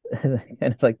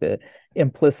kind of like the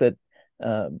implicit,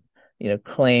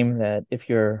 claim that if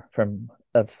you're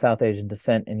of South Asian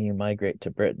descent and you migrate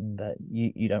to Britain, that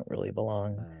you don't really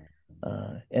belong.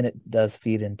 Uh, And it does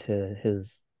feed into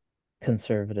his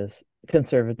mm,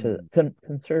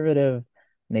 conservative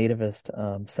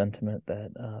nativist sentiment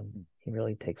that mm, he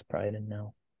really takes pride in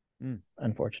now, mm.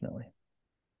 unfortunately.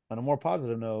 On a more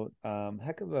positive note,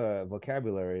 heck of a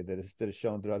vocabulary that is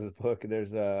shown throughout this book.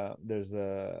 There's a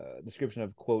description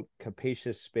of quote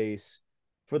capacious space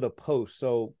for the post.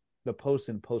 So the post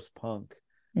and post punk.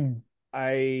 Mm.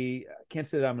 I can't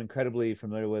say that I'm incredibly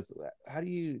familiar with. How do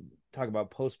you talk about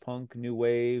post punk, new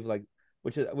wave, like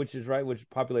which is right, which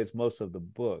populates most of the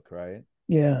book, right?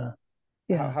 Yeah, How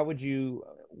yeah. how would you?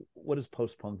 What does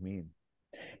post punk mean?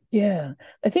 Yeah,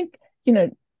 I think,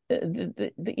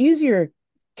 the easier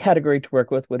category to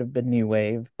work with would have been new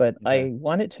wave, but Okay. I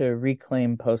wanted to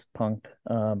reclaim post-punk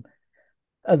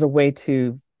as a way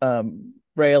to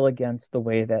rail against the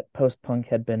way that post-punk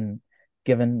had been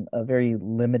given a very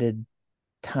limited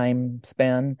time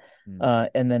span, Mm,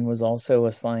 and then was also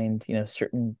assigned,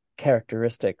 certain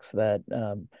characteristics that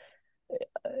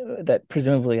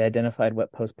presumably identified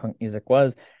what post-punk music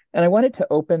was. And I wanted to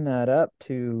open that up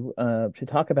to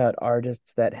talk about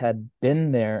artists that had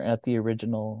been there at the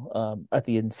original at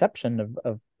the inception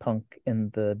of punk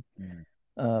in the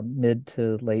mm, mid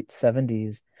to late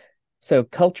 70s. So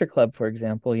Culture Club, for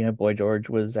example, Boy George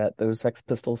was at those Sex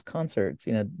Pistols concerts.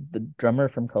 The drummer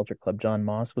from Culture Club, John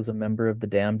Moss, was a member of the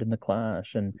Damned and the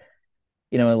Clash, and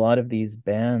a lot of these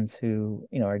bands who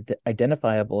are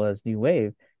identifiable as new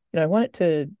wave. I wanted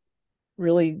to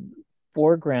really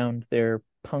foreground their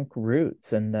punk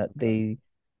roots and that okay.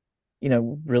 they,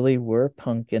 really were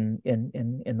punk in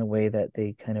the way that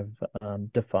they kind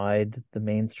of defied the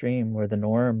mainstream or the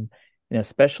norm,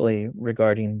 especially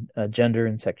regarding gender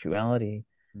and sexuality,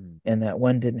 Mm, and that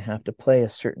one didn't have to play a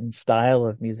certain style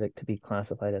of music to be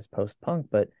classified as post-punk,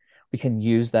 but we can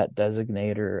use that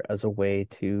designator as a way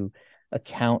to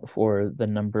account for the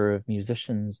number of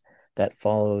musicians that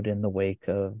followed in the wake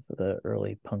of the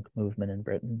early punk movement in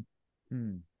Britain.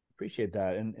 mm. Appreciate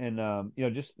that. And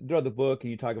just throughout the book, and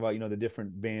you talk about the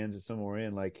different bands that some were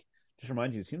in. Like, just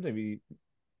reminds you, it seems like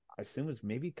I assume it's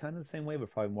maybe kind of the same way, but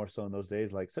probably more so in those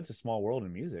days. Like, such a small world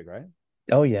in music, right?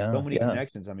 Oh So yeah, many yeah,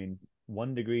 connections. I mean,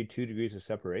 1 degree, 2 degrees of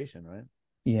separation, right?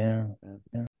 yeah, Yeah.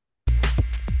 yeah.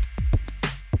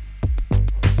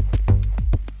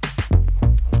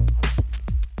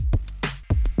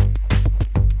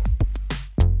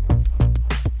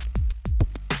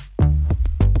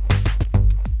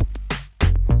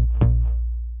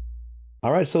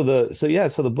 All right. So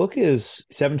the book is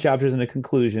 7 chapters and a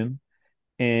conclusion,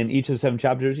 and each of the 7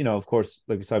 chapters, of course,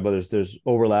 like we talked about, there's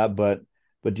overlap, but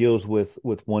deals with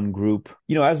one group.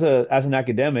 As an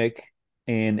academic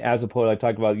and as a poet, I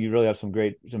talked about, you really have some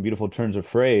beautiful turns of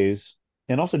phrase,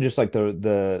 and also just like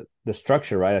the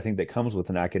structure, right? I think that comes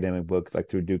with an academic book, like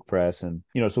through Duke Press, and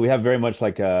so we have very much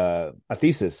like a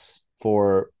thesis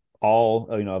for all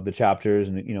of the chapters,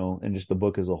 and just the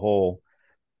book as a whole.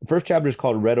 The first chapter is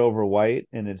called Red Over White,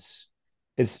 and it's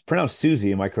pronounced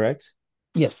Susie. Am I correct?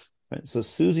 Yes. Right. So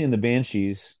Susie and the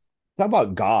Banshees talk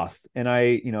about goth, and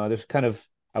there's kind of,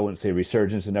 I wouldn't say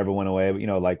resurgence, it never went away,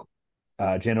 but like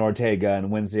Jenna Ortega and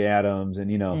Wednesday Adams,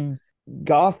 and Mm.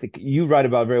 goth. You write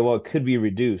about very well. It could be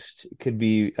reduced. It could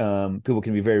be people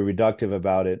can be very reductive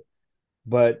about it,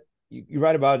 but you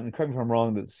write about it, and correct me if I'm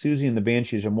wrong, that Susie and the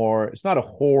Banshees are more. It's not a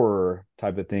horror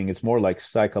type of thing. It's more like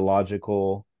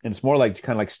psychological, and it's more like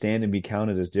kind of like Stand and Be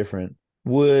Counted as different.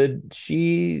 Would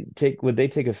they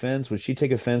take offense? Would she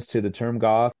take offense to the term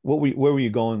goth? Where were you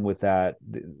going with that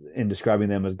in describing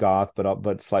them as goth,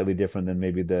 but slightly different than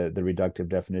maybe the reductive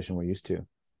definition we're used to?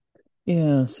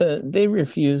 Yeah, so they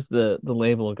refused the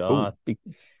label Oh, goth.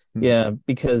 Yeah,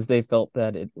 because they felt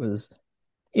that it was,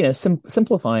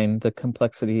 simplifying the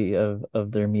complexity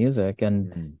of their music,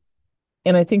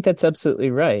 and I think that's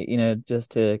absolutely right.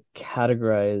 Just to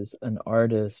categorize an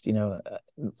artist,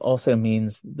 also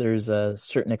means there's a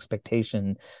certain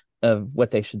expectation of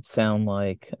what they should sound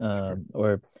like, sure.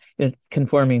 or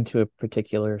conforming to a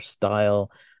particular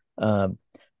style. Um,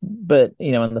 But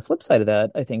on the flip side of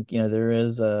that, I think there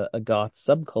is a goth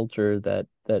subculture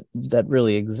that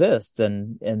really exists,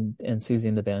 and Susie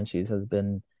and the Banshees has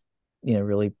been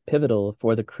really pivotal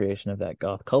for the creation of that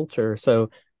goth culture. So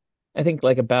I think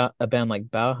like about a band like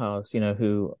Bauhaus,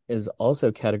 who is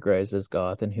also categorized as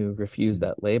goth and who refused Mm,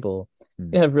 that label,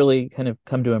 mm, have really kind of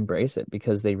come to embrace it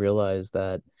because they realize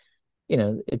that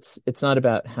it's not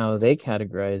about how they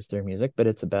categorize their music, but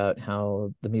it's about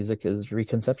how the music is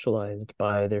reconceptualized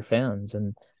by their fans.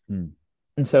 mm.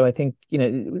 And so I think,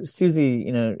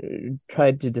 Susie,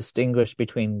 tried to distinguish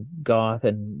between goth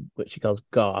and what she calls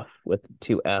goth with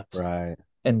two F's. Right.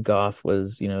 And goth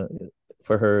was,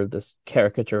 for her, this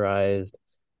caricaturized,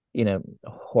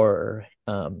 horror,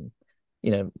 you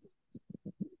know,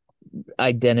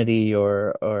 identity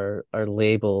or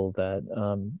label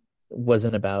that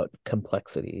wasn't about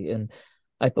complexity. And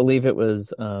I believe it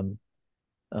was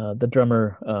the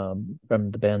drummer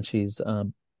from the Banshees,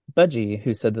 Budgie,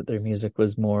 who said that their music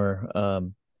was more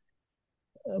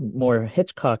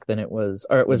Hitchcock than it was,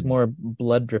 or it was Mm. more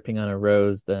blood dripping on a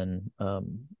rose than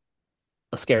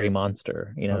a scary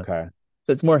monster. Okay.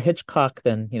 So it's more Hitchcock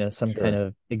than some kind Sure.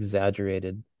 of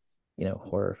exaggerated,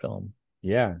 horror film.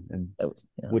 Yeah. And Oh,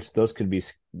 yeah. which those could be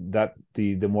that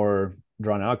the more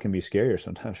drawn out can be scarier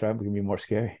sometimes, right? It can be more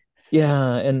scary.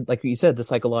 Yeah, and like you said, the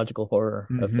psychological horror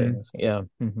of Hmm. things. Yeah.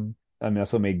 I mean,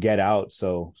 that's what made Get Out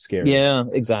so scary. Yeah,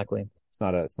 exactly. It's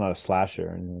not a slasher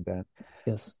or anything like that.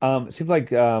 Yes. It seems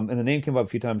like and the name came up a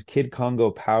few times. Kid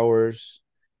Congo Powers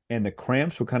and the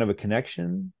Cramps were kind of a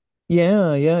connection.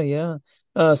 Yeah, yeah,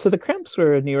 yeah. So the Cramps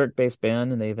were a New York-based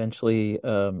band, and they eventually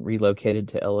relocated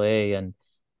to LA. And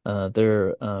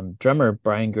their drummer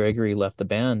Brian Gregory left the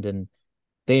band, and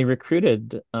they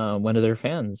recruited one of their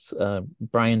fans,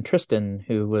 Brian Tristan,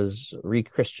 who was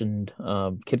re-Christianed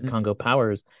Kid Mm. Congo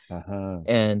Powers, Uh-huh.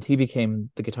 and he became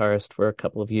the guitarist for a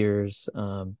couple of years.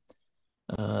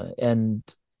 And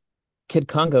Kid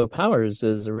Congo Powers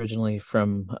is originally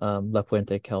from La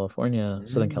Puente, California,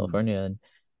 Southern Mm. California,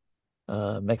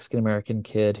 and Mexican American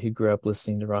kid who grew up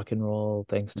listening to rock and roll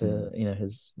thanks Mm.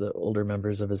 to the older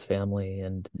members of his family.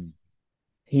 And Mm.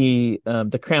 he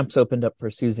the Cramps opened up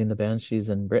for Susie and the Banshees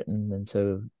in Britain, and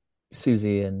so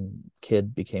Susie and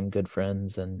Kid became good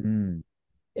friends. and Mm.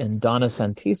 and Donna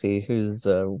Santisi, who's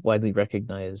a widely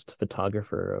recognized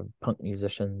photographer of punk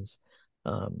musicians,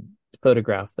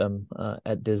 photographed them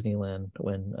at Disneyland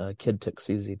when Kid took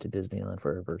Susie to Disneyland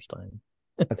for her first time.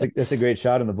 That's a great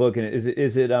shot in the book. And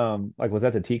is it like was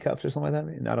that the teacups or something like that?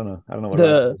 I mean, I don't know what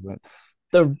rock it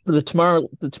The is, but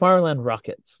the Tomorrowland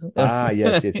Rockets.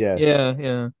 yes, yes, yes. Yeah,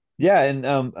 yeah. Yeah, and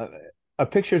a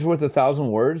picture's worth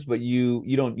 1,000 words, but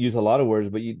you don't use a lot of words,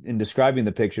 but you in describing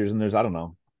the pictures, and there's I don't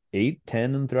know, 8,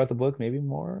 10 throughout the book, maybe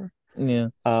more. Yeah.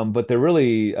 But they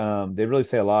really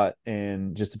say a lot,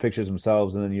 and just the pictures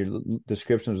themselves, and then your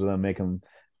descriptions of them make them,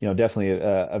 definitely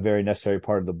a very necessary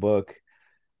part of the book.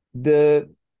 The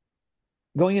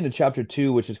Going into chapter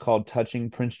 2, which is called "Touching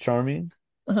Prince Charming,"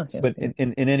 Yes, but yeah.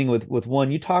 in ending with one,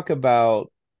 you talk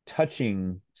about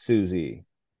touching Susie.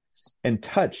 And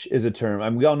touch is a term. I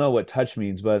mean, we all know what touch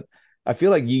means, but I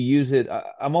feel like you use it.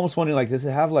 I'm almost wondering, like, does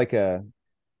it have like a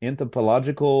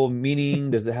anthropological meaning?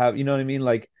 Does it have, you know what I mean?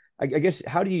 Like, I guess,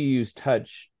 how do you use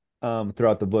touch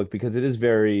throughout the book? Because it is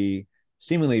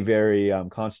seemingly very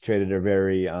concentrated or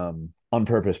very on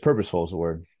purpose. Purposeful is the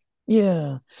word.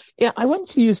 Yeah. Yeah, I want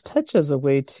to use touch as a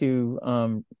way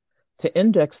to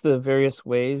index the various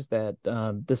ways that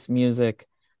this music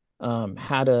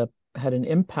had an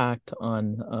impact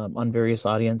on various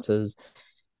audiences,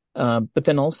 but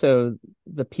then also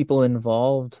the people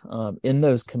involved in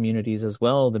those communities as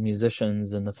well, the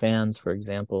musicians and the fans, for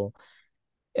example.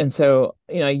 And so,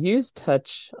 I use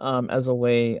touch as a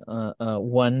way,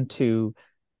 one, to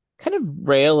kind of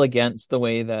rail against the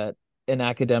way that in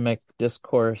academic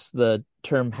discourse, the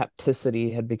term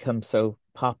hapticity had become so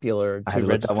popular I had to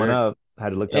to look that one register. up. I had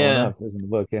to look that one Yeah. up. It was in the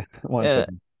book. Yeah, one Uh,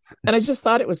 second. and I just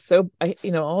thought it was so,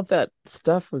 all of that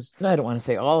stuff was, no, I don't want to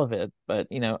say all of it, but,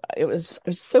 I was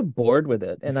so bored with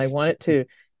it. And I wanted to,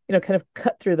 kind of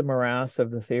cut through the morass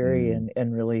of the theory Mm,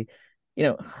 and really, you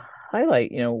know,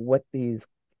 highlight, what these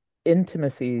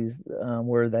intimacies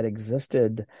were that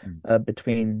existed mm,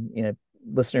 between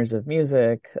listeners of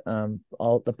music,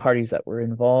 all the parties that were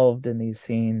involved in these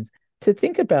scenes, to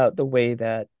think about the way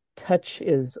that touch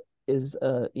is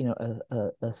a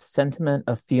sentiment,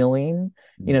 a feeling,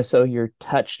 mm, so you're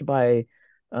touched by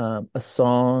a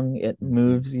song, it mm,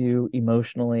 moves you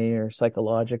emotionally or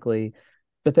psychologically,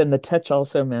 but then the touch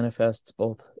also manifests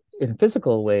both in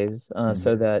physical ways,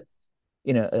 so mm, that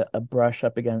a brush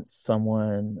up against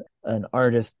someone, an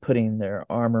artist putting their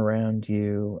arm around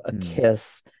you, a Hmm.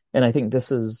 kiss. And I think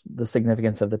this is the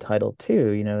significance of the title too,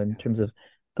 in terms of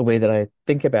the way that I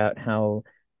think about how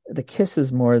the kiss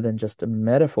is more than just a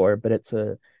metaphor, but it's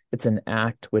an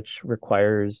act which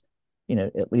requires,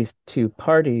 at least two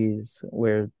parties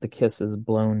where the kiss is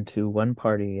blown to one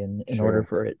party, and in order Sure.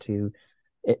 for it to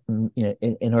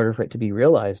in order for it to be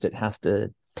realized, it has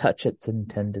to touch its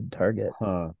intended target.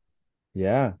 Huh.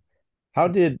 Yeah. How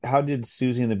did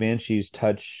Susie and the Banshees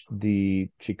touch the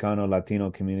Chicano Latino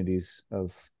communities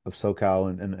of SoCal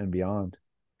and beyond?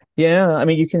 Yeah, I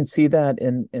mean, you can see that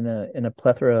in a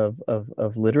plethora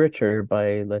of literature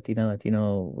by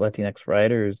Latinx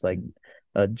writers like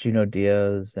Junot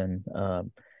Diaz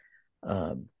um,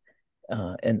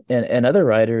 and other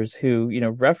writers who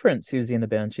reference Susie and the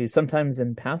Banshees sometimes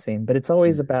in passing, but it's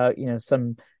always Mm. about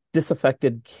some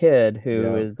disaffected kid who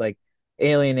Yeah. is like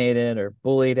alienated or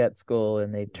bullied at school,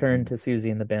 and they turn Mhm. to Susie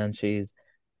and the Banshees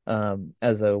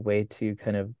as a way to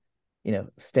kind of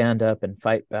stand up and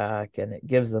fight back, and it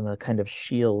gives them a kind of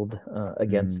shield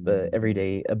against the Mm.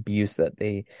 everyday abuse that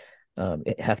they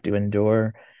have to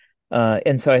endure.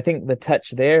 And so I think the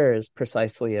touch there is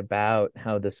precisely about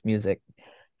how this music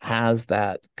has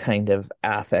that kind of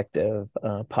affective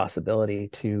possibility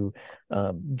to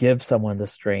give someone the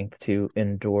strength to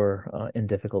endure in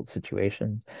difficult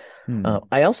situations. Hmm.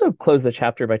 I also close the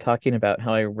chapter by talking about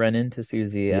how I run into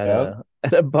Susie at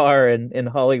Yep. a bar in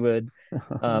Hollywood,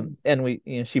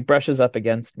 and she brushes up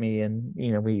against me, and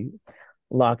we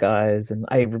lock eyes, and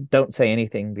I don't say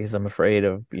anything because I'm afraid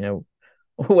of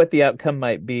what the outcome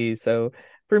might be. So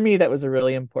for me, that was a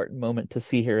really important moment to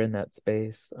see her in that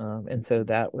space. And so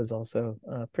that was also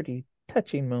a pretty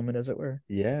touching moment, as it were.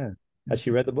 Yeah. Has she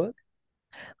Mhm. read the book?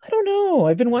 I don't know.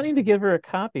 I've been wanting to give her a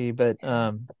copy, but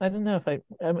I don't know if I'm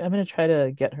going to try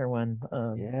to get her one.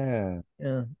 Yeah.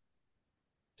 Yeah,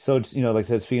 So it's, like I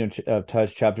said, speaking of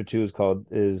touch, chapter two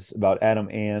is about Adam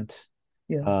Ant,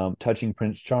 yeah, touching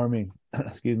Prince Charming.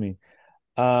 Excuse me.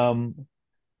 Um,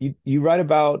 you write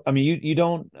about, I mean, you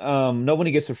don't,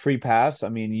 nobody gets a free pass. I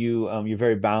mean, you're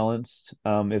very balanced.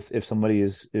 If somebody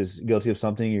is guilty of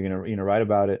something, you're gonna, write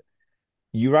about it.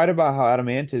 You write about how Adam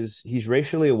Ant he's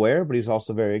racially aware, but he's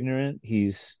also very ignorant.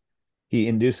 He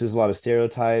induces a lot of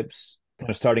stereotypes.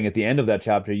 Kind of starting at the end of that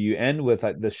chapter, you end with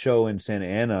like the show in Santa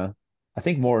Ana, I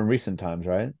think more in recent times,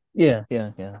 right? yeah,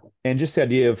 yeah, yeah. And just the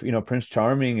idea of, Prince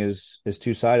Charming is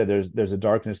two-sided. There's a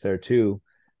darkness there too.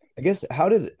 I guess how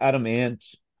did Adam Ant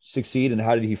succeed and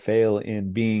how did he fail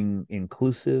in being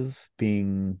inclusive,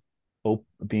 being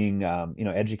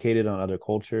educated on other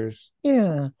cultures?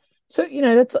 Yeah. So,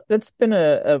 that's been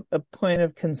a point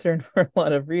of concern for a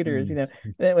lot of readers, Mm.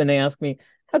 when they ask me,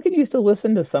 how can you still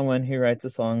listen to someone who writes a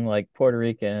song like Puerto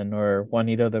Rican or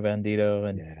Juanito the Bandito?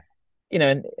 And, Yeah.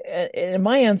 and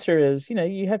my answer is,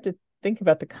 you have to think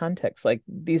about the context. Like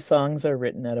these songs are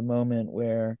written at a moment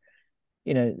where,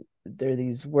 they're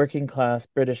these working class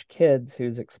British kids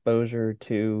whose exposure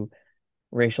to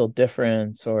racial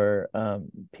difference or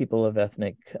people of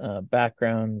ethnic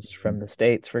backgrounds from the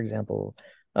States, for example,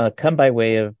 come by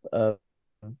way of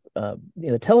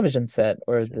television set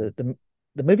or Sure.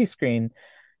 the movie screen,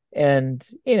 and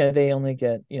they only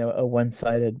get a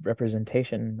one-sided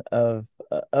representation of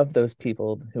those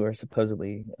people who are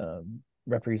supposedly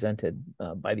represented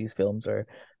by these films or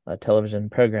television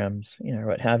programs, or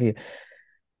what have you.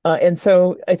 And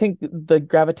so I think the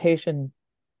gravitation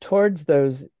towards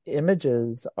those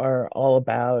images are all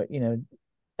about,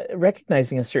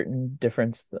 recognizing a certain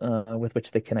difference with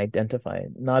which they can identify,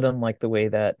 not unlike the way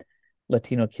that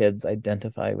Latino kids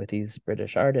identify with these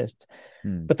British artists,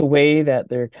 Hmm. but the way that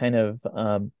they're kind of,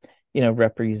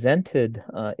 represented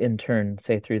in turn,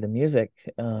 say through the music,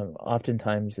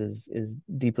 oftentimes is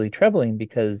deeply troubling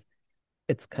because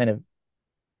it's kind of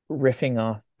riffing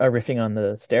on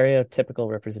the stereotypical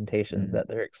representations Hmm. that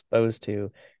they're exposed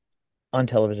to on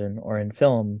television or in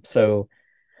film.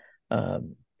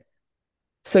 Um,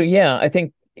 so yeah, I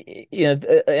think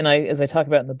and as I talk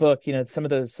about in the book, some of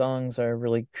those songs are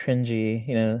really cringy,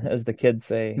 as the kids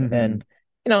say, Hmm. and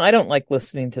I don't like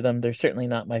listening to them. They're certainly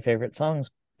not my favorite songs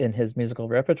in his musical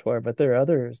repertoire, but there are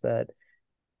others that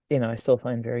I still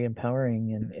find very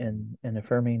empowering and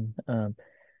affirming.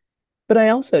 But I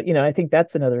also, I think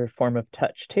that's another form of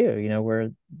touch too,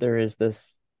 where there is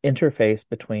this interface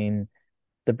between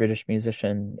the British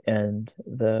musician and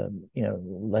the,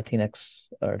 Latinx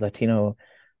or Latino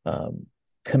um,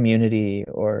 community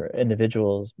or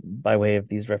individuals by way of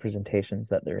these representations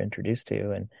that they're introduced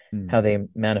to and Hmm. how they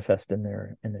manifest in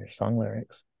their song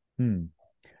lyrics. Hmm.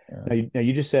 Now Um,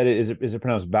 you just said it is it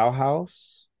pronounced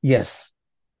Bauhaus? yes.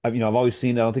 I've always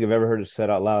seen. I don't think I've ever heard it said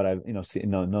out loud. I've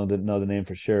know the name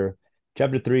for sure.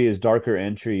 Chapter 3 is darker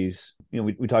entries.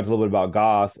 We talked a little bit about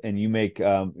goth, and you make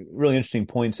really interesting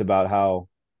points about how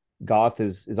goth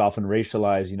is often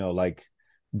racialized. Like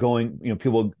going,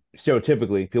 people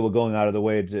stereotypically people going out of the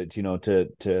way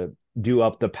to do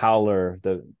up the pallor,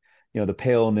 the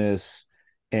paleness,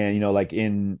 and like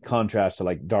in contrast to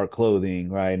like dark clothing,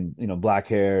 right, and black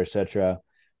hair, etc.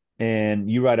 And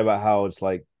you write about how it's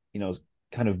like,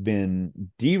 kind of been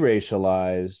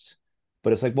deracialized,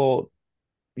 but it's like, well,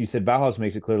 you said Bauhaus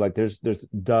makes it clear like there's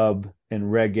dub and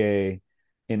reggae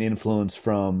and influence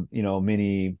from,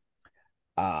 many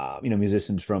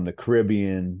musicians from the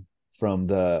Caribbean, from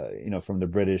the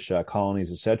British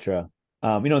colonies, etc.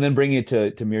 And then bringing it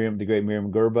to Miriam, the great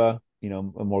Miriam Gerba, a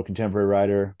more contemporary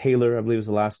writer. Taylor, I believe is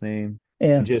the last name.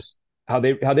 Yeah. And just how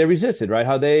they resisted,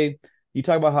 right? You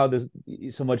talk about how this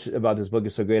so much about this book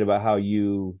is so great about how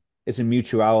it's a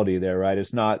mutuality there, right?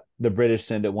 It's not the British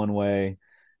send it one way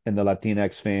and the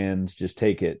Latinx fans just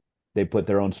take it. They put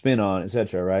their own spin on,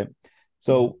 etc., right?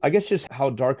 So I guess just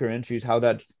how darker entries, how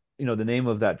that, the name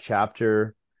of that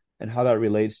chapter and how that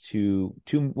relates to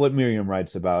what Miriam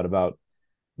writes about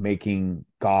making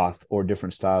goth or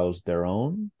different styles their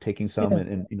own, taking some Yeah.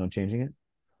 and changing it.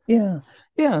 Yeah.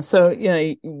 Yeah. So,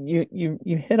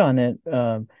 you hit on it,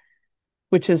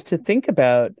 which is to think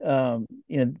about,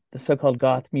 the so-called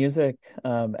goth music,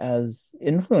 as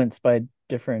influenced by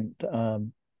different,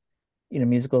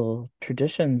 musical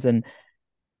traditions. And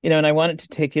I wanted to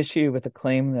take issue with the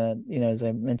claim that, as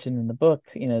I mentioned in the book,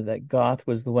 that goth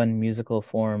was the one musical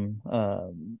form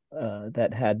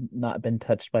that had not been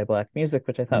touched by black music,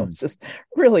 which I thought Hmm. was just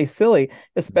really silly,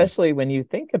 especially when you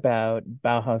think about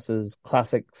Bauhaus's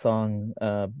classic song,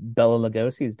 Bela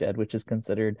Lugosi's Dead, which is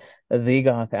considered the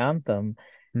goth anthem.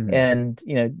 Hmm. And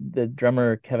the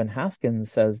drummer Kevin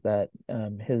Haskins says that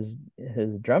his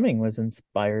drumming was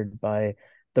inspired by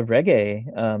the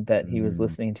reggae that he was Hmm.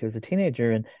 listening to as a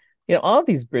teenager. And all of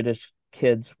these British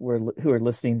kids who were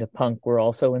listening to punk were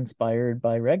also inspired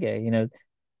by reggae.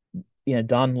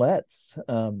 Don Letts,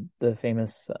 the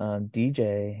famous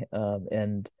DJ,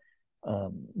 and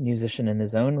musician in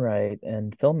his own right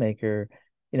and filmmaker,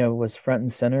 was front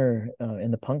and center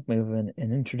in the punk movement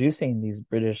and introducing these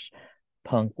British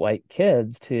punk white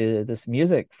kids to this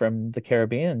music from the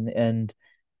Caribbean. And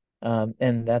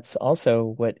that's also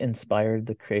what inspired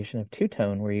the creation of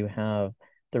two-tone, where you have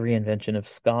the reinvention of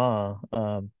ska,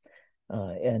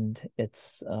 and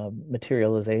its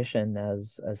materialization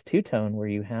as two-tone, where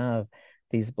you have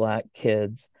these black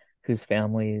kids whose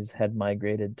families had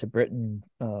migrated to Britain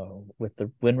with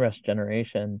the Windrush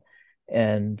generation,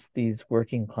 and these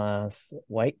working class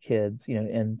white kids,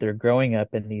 and they're growing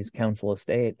up in these council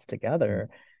estates together,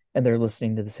 and they're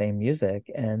listening to the same music,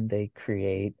 and they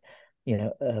create,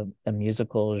 a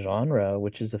musical genre,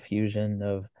 which is a fusion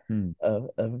Hmm.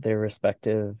 of their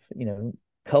respective,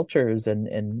 cultures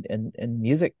and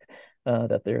music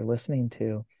that they're listening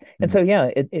to. And Hmm. so, yeah,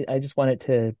 I just wanted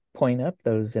to point up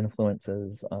those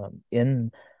influences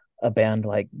in a band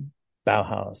like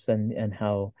Bauhaus, and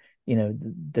how,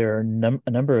 there are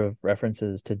a number of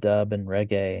references to dub and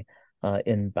reggae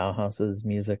in Bauhaus's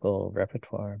musical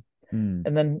repertoire. Hmm.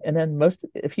 And then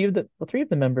a few of three of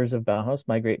the members of Bauhaus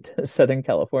migrate to Southern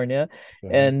California,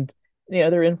 Right. and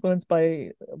they're influenced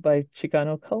by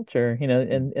Chicano culture, Hmm.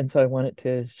 and so I wanted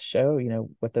to show,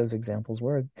 what those examples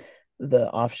were. The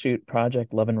offshoot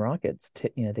project Love and Rockets,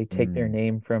 they take their Hmm.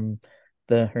 name from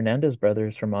the Hernandez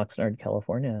brothers from Oxnard,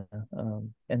 California,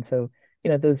 and so,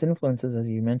 those influences, as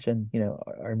you mentioned,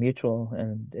 are mutual,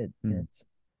 and Hmm. it's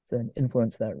an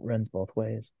influence that runs both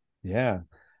ways. Yeah.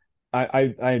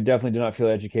 I definitely do not feel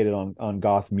educated on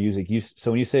goth music.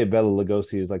 So when you say Bela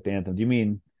Lugosi is like the anthem, do you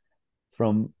mean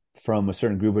from a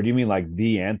certain group, or do you mean like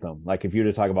the anthem? Like if you were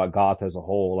to talk about goth as a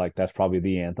whole, like that's probably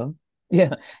the anthem.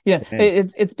 Yeah, yeah. Man,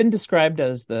 It's been described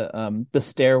as the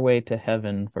stairway to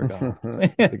heaven for goths.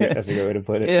 that's a good way to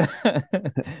put it. Yeah.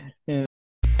 Yeah.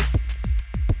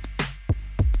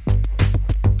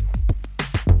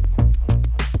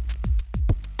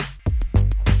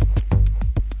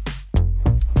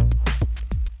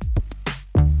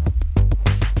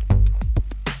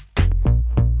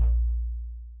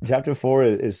 Chapter 4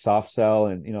 is soft sell,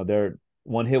 and they're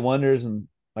one hit wonders, and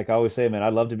like I always say, man,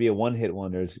 I'd love to be a one hit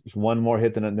wonder. It's one more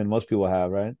hit than most people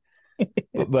have, right?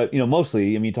 But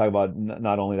mostly, I mean, you talk about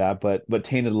not only that, but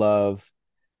Tainted Love,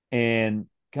 and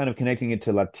kind of connecting it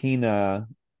to Latina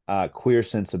queer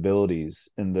sensibilities.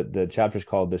 And the chapter's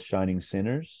called The Shining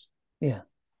Sinners. Yeah.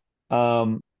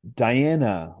 Um,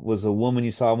 Diana was a woman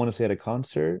you saw, I want to say, at a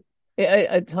concert.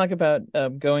 I talk about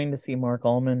going to see Mark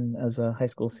Allman as a high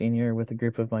school senior with a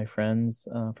group of my friends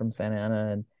from Santa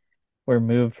Ana, and we're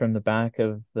moved from the back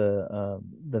of the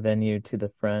venue to the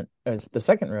front, the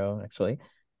second row actually,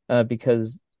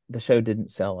 because the show didn't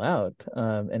sell out,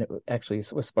 and it actually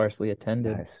was sparsely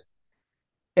attended. Nice.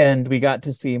 And we got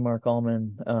to see Mark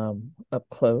Allman up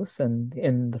close, and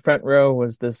in the front row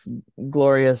was this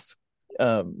glorious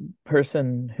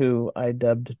person who I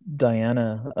dubbed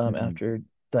Diana Mm, after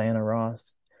Diana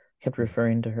Ross. Kept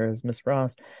referring to her as Miss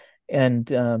Ross, and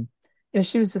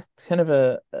she was just kind of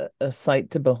a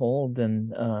sight to behold,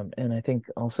 and I think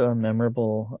also a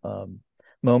memorable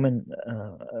moment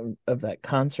of that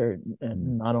concert, mm,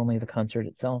 and not only the concert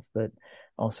itself, but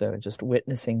also just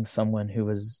witnessing someone who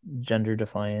was gender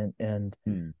defiant and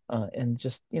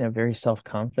just very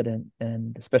self-confident,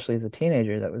 and especially as a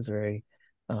teenager that was very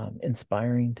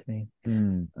inspiring to me.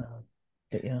 mm. uh,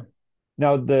 but yeah,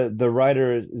 Now the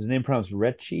writer is his name pronounced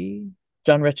Recchi,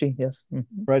 John Ritchie, yes. Mhm.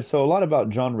 right? So a lot about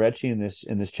John Recchi in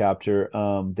this chapter.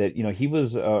 That he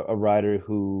was a writer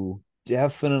who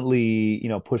definitely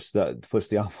pushed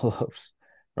the envelopes,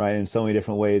 right? In so many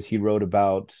different ways. He wrote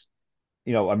about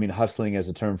I mean, hustling as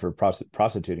a term for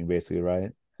prostituting, basically,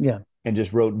 right? Yeah. And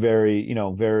just wrote very,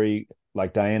 very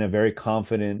like Diana, very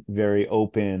confident, very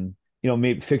open,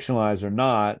 maybe fictionalized or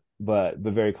not, but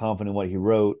very confident in what he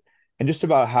wrote. And just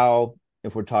about how,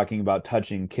 if we're talking about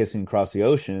touching, kissing across the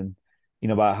ocean,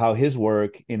 about how his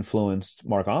work influenced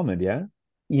Mark Almond, yeah,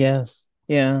 Yes.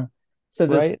 Yeah. So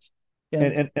this, right.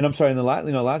 yeah. And I'm sorry, in the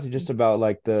lastly, just about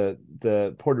like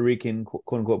the Puerto Rican,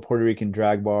 quote unquote, Puerto Rican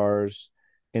drag bars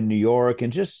in New York,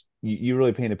 and just you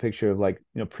really paint a picture of like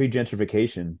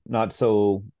pre-gentrification, not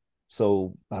so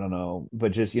I don't know,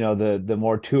 but just the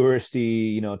more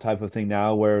touristy type of thing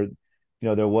now, where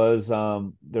there was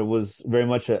very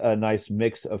much a nice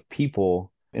mix of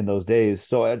people in those days.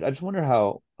 So I just wonder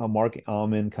how Mark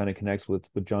Almond kind of connects with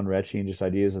John Recchi and just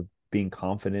ideas of being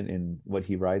confident in what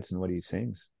he writes and what he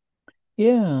sings.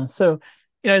 Yeah. So,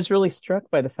 I was really struck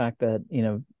by the fact that,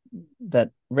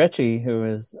 that Recchi, who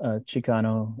is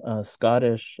Chicano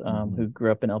Scottish, Hmm. who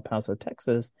grew up in El Paso,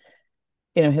 Texas,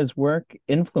 his work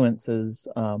influences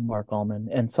Mark Allman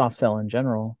and soft cell in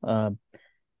general,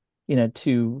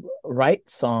 to write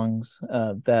songs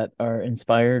that are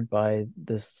inspired by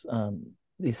these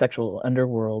sexual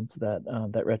underworlds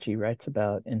that Recchi writes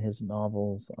about in his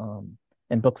novels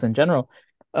and books in general.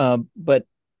 But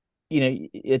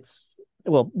it's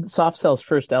well, Soft Cell's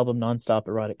first album, Nonstop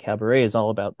Erotic Cabaret, is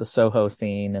all about the Soho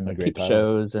scene and What the a great peep title.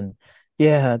 shows, and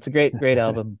yeah, it's a great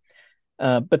album.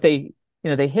 But they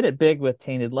hit it big with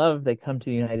Tainted Love. They come to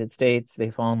the United States, they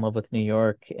fall in love with New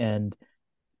York, and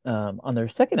on their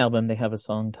second album, they have a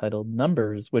song titled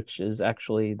Numbers, which is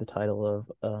actually the title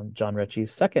of John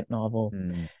Ritchie's second novel.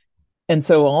 Mm, And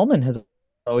so Allman has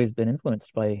always been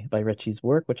influenced by Ritchie's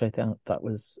work, which I thought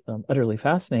was utterly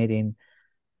fascinating.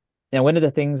 Now, one of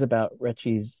the things about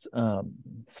Recchi's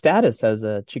status as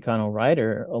a Chicano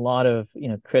writer, a lot of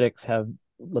critics have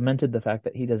lamented the fact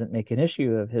that he doesn't make an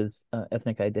issue of his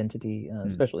ethnic identity, mm,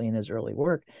 especially in his early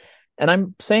work. And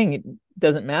I'm saying it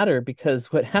doesn't matter,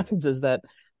 because what happens is that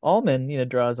Allman,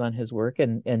 draws on his work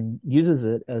and uses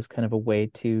it as kind of a way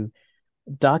to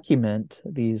document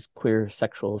these queer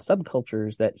sexual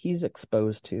subcultures that he's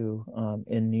exposed to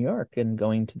in New York, and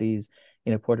going to these,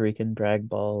 Puerto Rican drag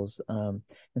balls. And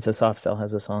so Soft Cell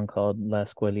has a song called La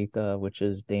Escuelita, which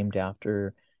is named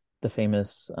after the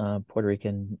famous Puerto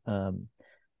Rican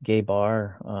gay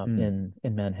bar mm,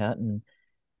 in Manhattan.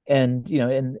 And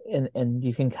and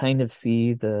you can kind of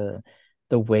see the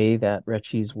way that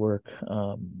Recchi's work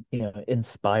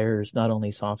inspires not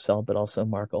only Soft Cell but also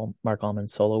Mark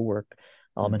Almond's solo work.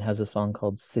 Almond mm, has a song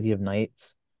called City of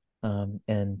Nights,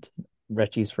 and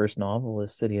Recchi's first novel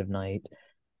is City of Night.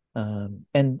 And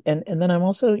then I'm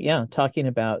also, yeah, talking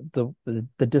about the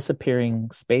disappearing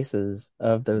spaces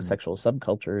of those mm, sexual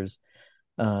subcultures,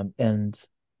 and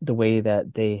the way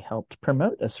that they helped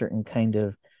promote a certain kind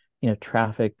of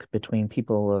traffic between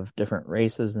people of different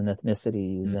races and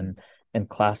ethnicities mm, and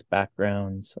class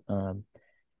backgrounds.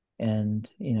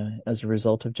 And as a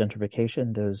result of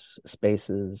gentrification, those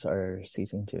spaces are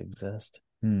ceasing to exist.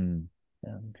 mm.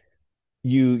 Um,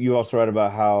 You also write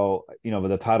about how with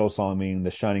the title song meaning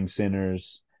the shining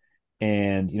sinners,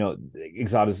 and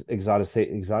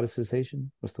exoticization.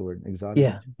 What's the word?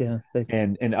 yeah, Exoticization. yeah,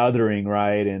 And othering,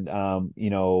 right? And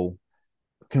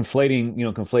conflating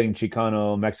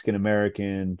Chicano, Mexican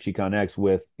American, Chicanx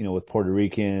with with Puerto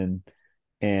Rican,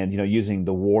 and using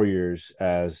the Warriors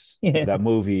as yeah, that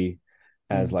movie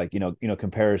as mm, like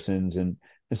comparisons. And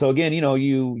so again,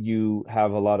 you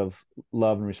have a lot of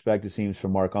love and respect, it seems, for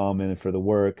Mark Almond and for the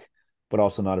work. but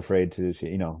also not afraid to,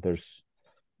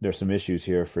 there's some issues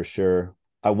here for sure.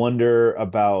 I wonder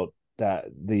about that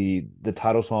the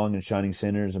title song in Shining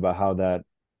Sinners, about how that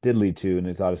did lead to an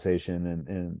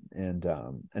exoticization and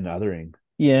othering.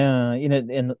 Yeah,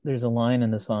 and there's a line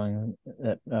in the song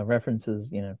that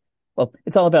references, well,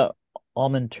 it's all about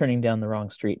Almond turning down the wrong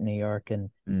street in New York, and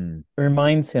Mm. it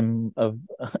reminds him of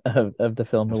of the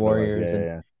film The That's what it was. Yeah, Warriors, yeah,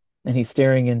 yeah. and he's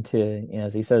staring into,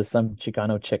 as he says, some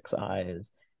Chicano chick's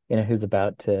eyes, who's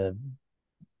about to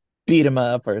beat him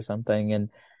up or something,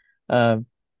 um,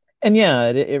 and yeah,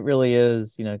 it really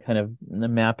is, kind of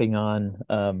mapping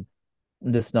on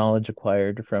this knowledge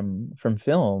acquired from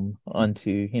film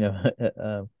onto,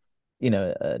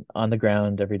 on the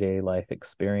ground everyday life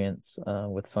experience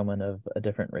with someone of a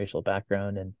different racial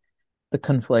background, and the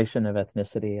conflation of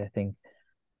ethnicity, I think,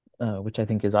 which I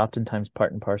think is oftentimes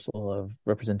part and parcel of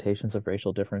representations of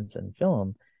racial difference in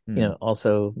film, Mm.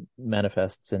 also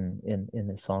manifests in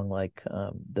a song like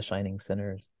The Shining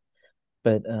Sinners.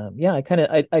 But yeah,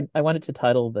 I wanted to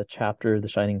title the chapter The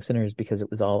Shining Sinners because it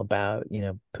was all about,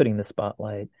 putting the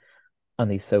spotlight on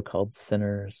these so-called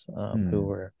sinners who Mm.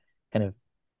 were kind of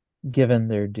given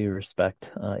their due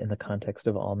respect in the context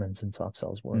of Allman's and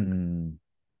Soxel's work. Mm.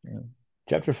 Yeah.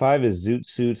 Chapter 5 is Zoot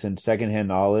Suits and Secondhand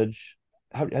Knowledge.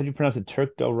 How do you pronounce it?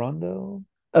 Turk del Rondo?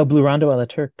 Oh, Blue Rondo a la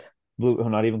Turk. Blue, oh,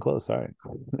 not even close. Sorry.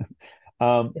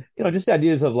 Just the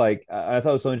ideas of like, I thought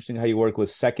it was so interesting how you work with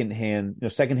secondhand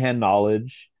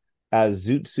knowledge, as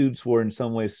Zoot Suits were in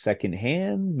some ways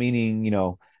secondhand, meaning,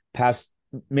 passed,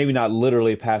 maybe not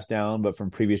literally passed down, but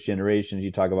from previous generations.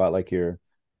 You talk about like I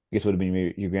guess it would have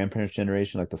been your grandparents'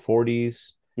 generation, like the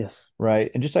 40s, Yes.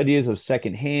 right? And just ideas of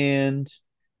secondhand,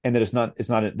 and that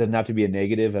it doesn't have to be a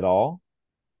negative at all,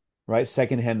 right?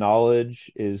 Secondhand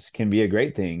knowledge can be a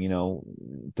great thing,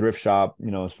 thrift shop,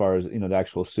 as far as, the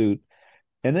actual suit.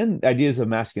 And then ideas of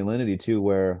masculinity too,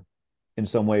 where in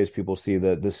some ways people see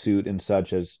the suit and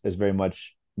such as very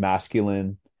much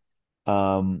masculine,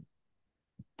 um,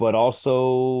 but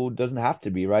also doesn't have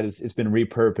to be, right? It's been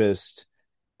repurposed,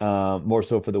 more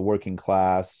so for the working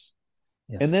class.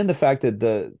 And Yes. then the fact that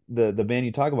the band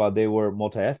you talk about, they were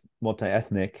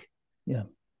multi-ethnic Yeah.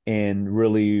 and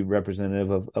really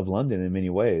representative of London in many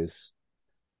ways.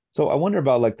 So I wonder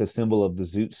about like the symbol of the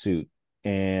zoot suit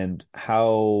and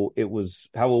how it was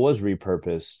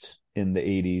repurposed in the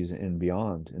 80s and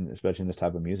beyond, and especially in this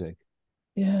type of music.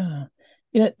 Yeah.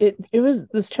 It was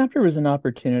this chapter was an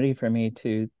opportunity for me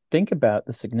to think about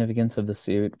the significance of the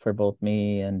suit for both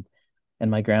me and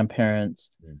my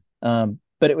grandparents. Mm.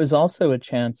 But it was also a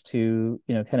chance to,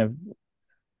 kind of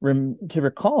to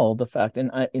recall the fact, and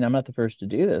I'm not the first to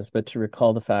do this, but to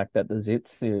recall the fact that the zoot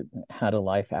suit had a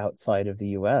life outside of the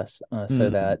U.S. So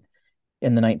Mm. that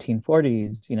in the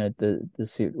 1940s, the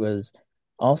suit was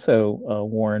also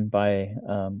worn by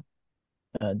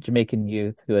Jamaican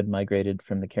youth who had migrated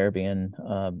from the Caribbean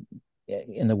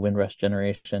in the Windrush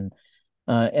generation.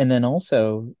 And then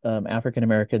also African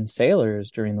American sailors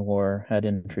during the war had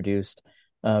introduced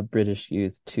British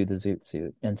youth to the zoot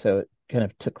suit. And so it kind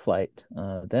of took flight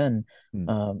then,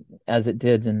 Mm. as it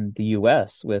did in the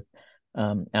US with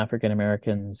African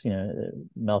Americans,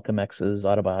 Malcolm X's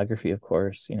autobiography, of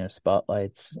course,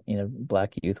 spotlights,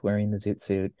 Black youth wearing the zoot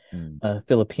suit, Mm.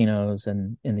 Filipinos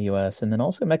in the US, and then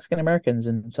also Mexican Americans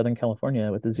in Southern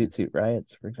California with the zoot suit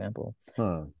riots, for example.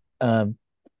 Huh. Um,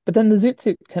 but then the zoot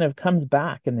suit kind of comes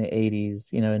back in the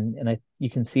 80s, and you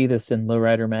can see this in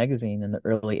Lowrider magazine in the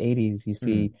early 80s. You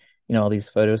see, Mm. all these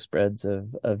photo spreads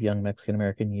of young Mexican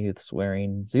American youths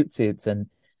wearing zoot suits, and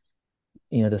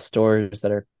the stores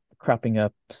that are cropping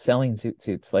up selling zoot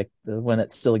suits, like the one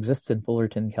that still exists in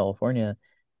Fullerton, California.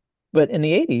 But in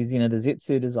the 80s, the zoot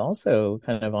suit is also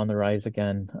kind of on the rise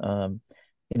again.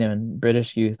 And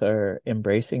British youth are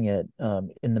embracing it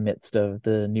in the midst of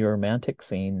the new romantic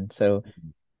scene. So,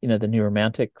 the new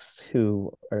romantics,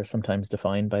 who are sometimes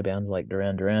defined by bands like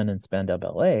Duran Duran and Spandau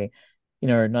Ballet,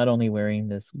 are not only wearing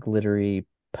this glittery,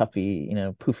 puffy,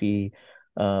 poofy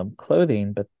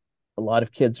clothing, but a lot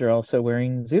of kids are also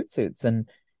wearing zoot suits. And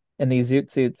these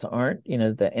zoot suits aren't,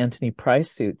 the Anthony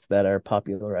Price suits that are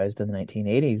popularized in the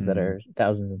 1980s that Mm. are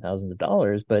thousands and thousands of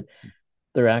dollars, but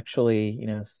they're actually,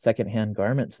 secondhand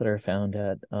garments that are found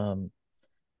at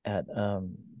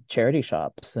charity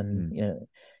shops, and Mm.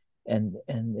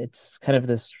 and it's kind of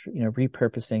this,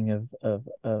 repurposing of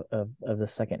the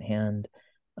secondhand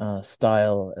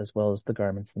style, as well as the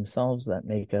garments themselves, that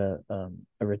make a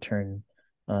return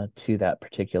to that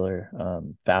particular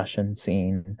fashion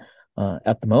scene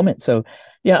at the moment. So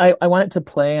yeah, I wanted to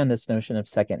play on this notion of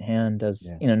secondhand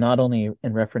as, Yeah. not only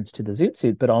in reference to the zoot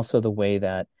suit, but also the way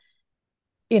that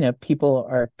people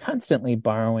are constantly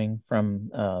borrowing from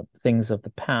things of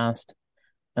the past,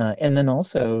 and then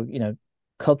also,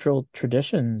 cultural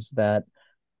traditions that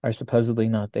are supposedly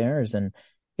not theirs. And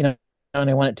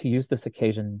I wanted to use this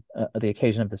occasion, the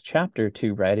occasion of this chapter,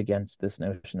 to write against this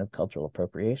notion of cultural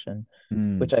appropriation,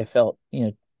 Mm, which I felt,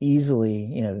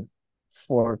 easily,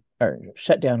 for or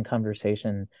shut down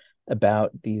conversation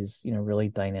about these, really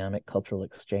dynamic cultural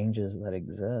exchanges that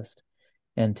exist.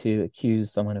 And to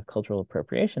accuse someone of cultural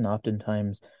appropriation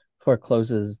oftentimes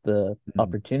forecloses the mm.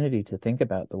 opportunity to think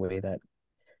about the way that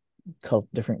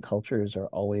different cultures are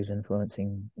always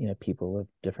influencing, people of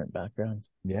different backgrounds.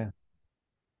 Yeah,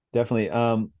 definitely.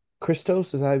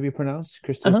 Christos, is that how you pronounce?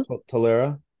 Christos Uh-huh.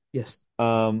 Tolera. Yes.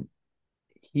 Um,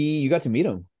 you got to meet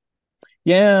him.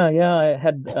 Yeah, yeah. I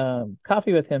had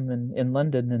coffee with him in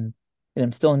London, and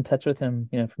I'm still in touch with him,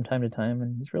 from time to time,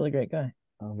 and he's a really great guy.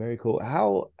 Oh, very cool.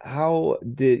 How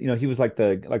did he was like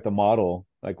the model,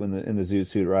 like when the in the zoot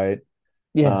suit, right?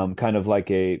 Yeah. Kind of like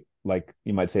you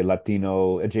might say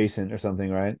Latino adjacent or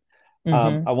something, right?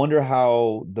 Hmm. I wonder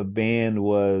how the band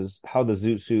was, how the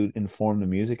zoot suit informed the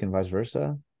music and vice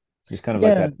versa. Just kind of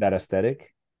like Yeah. that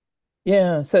aesthetic.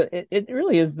 Yeah. So it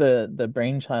really is the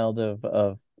brainchild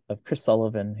of Chris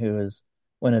Sullivan, who is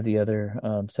one of the other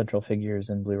central figures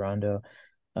in Blue Rondo.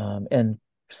 And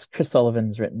Chris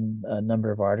Sullivan's written a number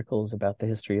of articles about the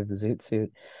history of the Zoot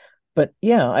Suit. But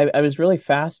yeah, I was really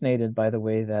fascinated by the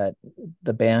way that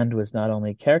the band was not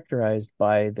only characterized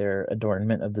by their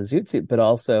adornment of the Zoot Suit, but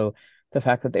also the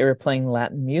fact that they were playing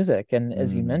Latin music. And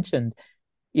as you Mm, mentioned,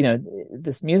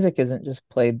 this music isn't just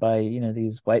played by,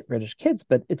 these white British kids,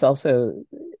 but it's also,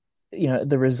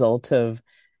 the result of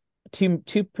two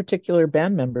particular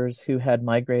band members who had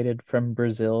migrated from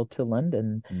Brazil to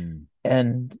London. mm,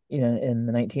 And in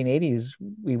the 1980s,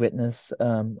 we witnessed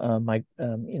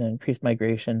increased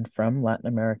migration from Latin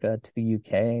America to the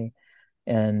UK.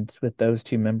 And with those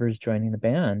two members joining the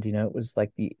band, it was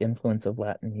like the influence of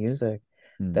Latin music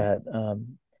mm, that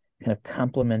kind of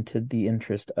complemented the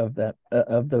interest of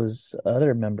those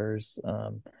other members,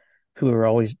 who were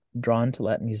always drawn to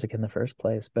Latin music in the first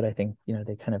place. But I think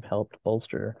they kind of helped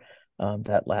bolster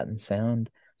that Latin sound.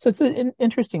 So it's an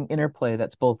interesting interplay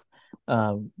that's both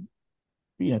um,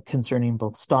 concerning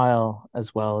both style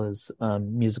as well as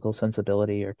musical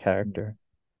sensibility or mm. character.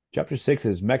 Chapter 6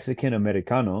 is Mexican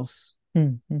Americanos,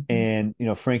 Mm-hmm.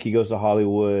 and Frankie Goes to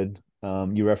Hollywood.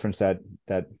 You referenced that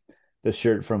the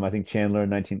shirt from I think Chandler in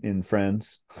 19 in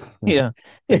Friends. Yeah,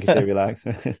 Frankie Say yeah, Relax.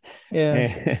 yeah.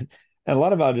 and a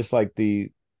lot about just like the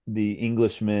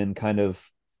Englishman kind of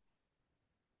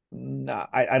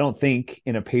I don't think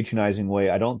in a patronizing way.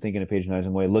 I don't think in a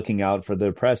patronizing way, looking out for the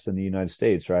oppressed in the United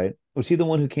States, right? Was he the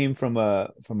one who came from a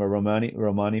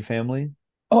Romani family?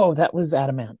 Oh, that was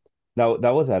Adamant. That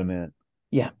was Adamant.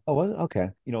 Yeah. Oh, was it? Okay.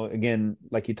 Again,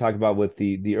 like you talked about with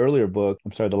the earlier book.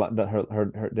 I'm sorry,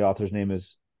 the author's name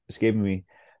is escaping me,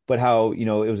 but how it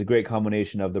was a great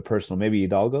combination of the personal, maybe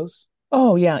Hidalgo's,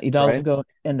 Oh, yeah. right? Hidalgo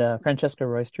and Francesca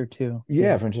Royster too. Yeah,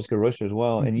 Yeah. Francisco Royster as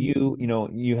well. And Hmm.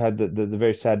 you had the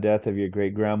very sad death of your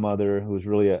great grandmother, who was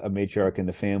really a matriarch in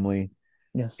the family.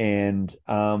 Yes. And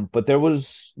but there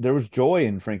was joy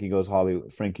in Frankie Goes to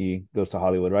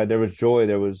Hollywood, right? There was joy.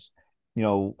 There was, you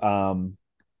know,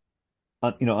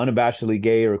 unabashedly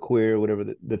gay or queer, whatever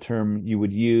the term you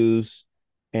would use,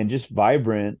 and just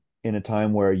vibrant in a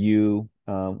time where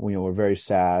were very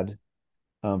sad,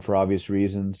 for obvious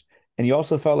reasons. And you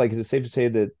also felt like, is it safe to say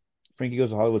that Frankie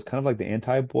Goes to Hollywood was kind of like the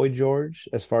anti-Boy George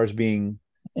as far as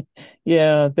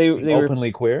Yeah, being they were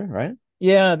openly queer, right?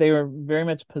 yeah, they were very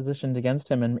much positioned against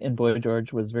him, and Boy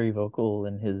George was very vocal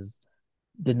in his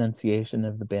denunciation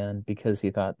of the band because he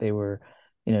thought they were,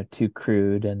 too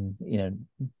crude and, even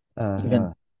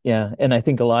Uh-huh. yeah, and I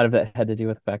think a lot of it had to do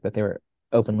with the fact that they were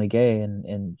openly gay,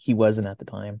 and he wasn't at the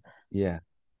time. Yeah.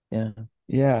 Yeah.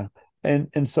 Yeah.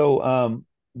 And so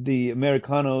the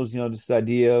Americanos, this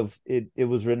idea of it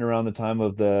was written around the time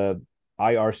of the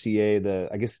IRCA,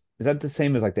 I guess, is that the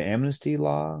same as like the amnesty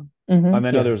law? I mean, I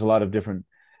know Yeah. there's a lot of different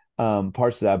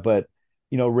parts of that, but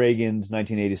Reagan's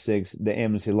 1986, the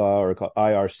amnesty law, or called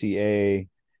IRCA,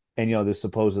 and the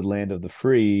supposed land of the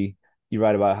free. You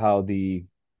write about how the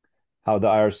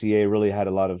IRCA really had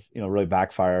a lot of, really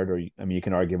backfired, or I mean, you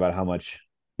can argue about how much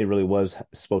it really was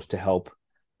supposed to help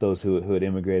those who had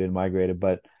immigrated, migrated.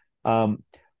 But um,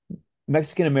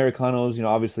 Mexican Americanos,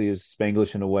 obviously is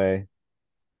Spanglish in a way.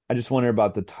 I just wonder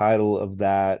about the title of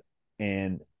that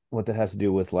and what that has to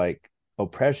do with like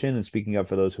oppression and speaking up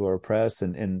for those who are oppressed,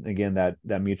 and again that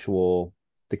mutual,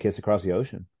 the kiss across the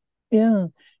ocean. Yeah.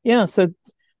 Yeah. So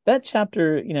that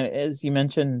chapter, as you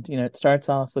mentioned, it starts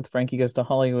off with Frankie Goes to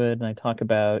Hollywood, and I talk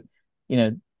about,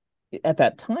 at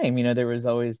that time, there was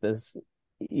always this,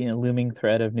 looming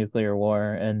threat of nuclear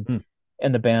war, Hmm.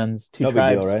 and the band's two No big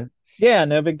deal, tribes. right? Yeah,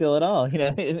 no big deal at all.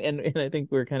 And I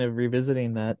think we're kind of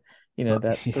revisiting that,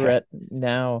 that Yeah. threat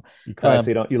now. You cry so Um,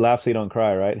 you don't, you laugh so you don't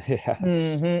cry, right? Yeah.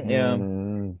 yeah.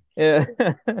 Mm. Yeah.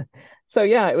 So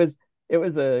yeah,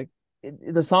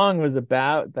 the song was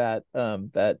about that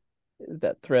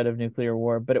threat of nuclear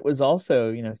war, but it was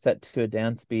also, set to a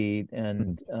dance beat, Mm.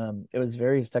 and it was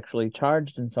very sexually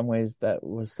charged in some ways that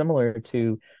was similar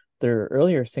to their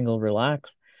earlier single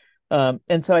Relax.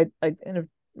 And so I kind of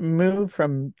moved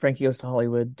from Frankie Goes to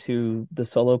Hollywood to the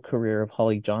solo career of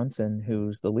Holly Johnson,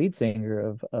 who's the lead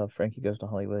singer of Frankie Goes to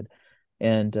Hollywood.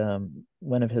 And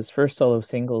one of his first solo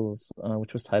singles,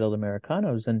 which was titled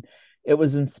Americanos. And it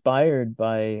was inspired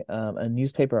by a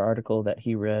newspaper article that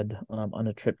he read on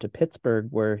a trip to Pittsburgh,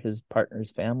 where his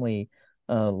partner's family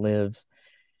lives.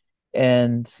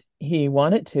 And he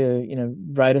wanted to,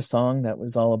 write a song that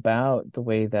was all about the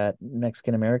way that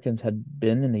Mexican Americans had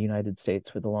been in the United States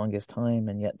for the longest time,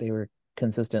 and yet they were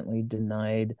consistently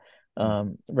denied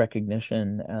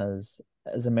recognition as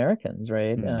Americans,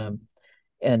 right? Mm.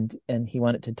 And he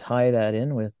wanted to tie that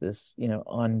in with this,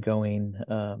 ongoing,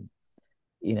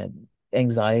 you know,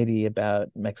 anxiety about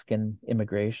Mexican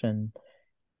immigration.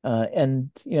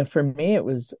 And for me, it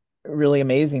was really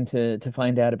amazing to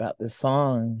find out about this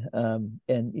song, and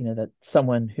that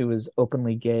someone who was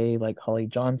openly gay, like Holly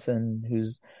Johnson,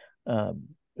 whose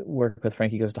work with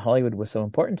Frankie Goes to Hollywood was so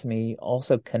important to me,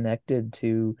 also connected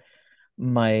to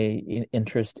my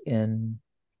interest in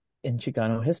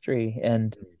Chicano history.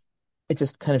 And it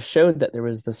just kind of showed that there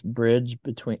was this bridge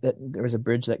between that there was a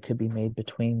bridge that could be made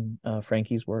between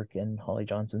Frankie's work and Holly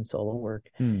Johnson's solo work.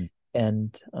 Mm.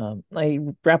 And I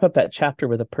wrap up that chapter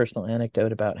with a personal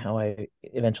anecdote about how I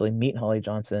eventually meet Holly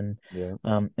Johnson. Yeah.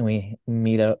 And we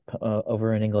meet up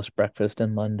over an English breakfast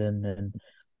in London, and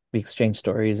we exchange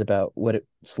stories about what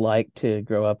it's like to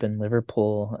grow up in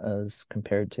Liverpool as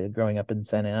compared to growing up in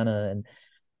Santa Ana. And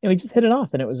we just hit it off,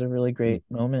 and it was a really Mm. great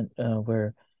moment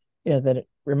where, that it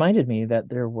reminded me that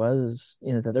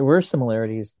that there were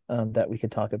similarities that we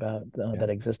could talk about Yeah. that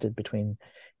existed between,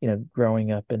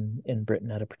 growing up in Britain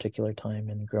at a particular time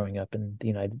and growing up in the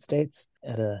United States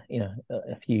at a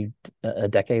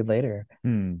decade later.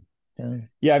 Mm. Yeah.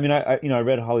 Yeah, I mean, I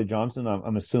read Holly Johnson.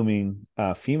 I'm assuming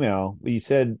female. But you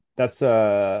said that's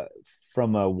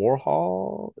from a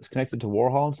Warhol. It's connected to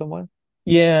Warhol in some way.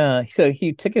 Yeah, so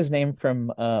he took his name from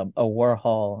a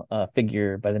Warhol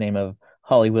figure by the name of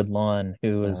Hollywood Lawn,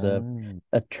 who was Oh,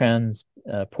 a trans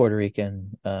Puerto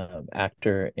Rican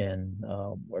actor in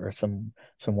or some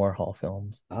Warhol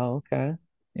films. oh, okay.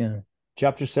 Yeah,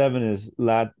 Chapter 7 is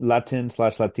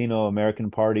Latin/Latino American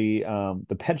Party,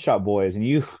 the Pet Shop Boys, and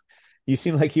you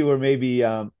seem like you were maybe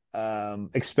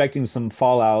expecting some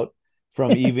fallout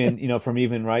from even from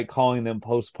even right calling them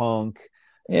post punk,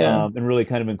 yeah, and really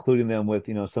kind of including them with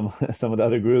some some of the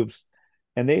other groups,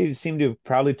 and they seem to have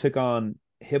probably took on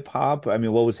hip hop. I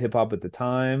mean, what was hip hop at the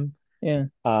time? yeah.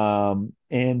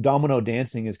 And Domino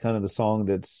Dancing is kind of the song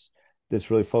that's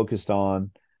really focused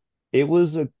on. It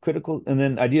was a critical, and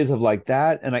then ideas of like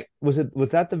that, and was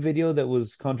that the video that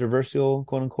was controversial,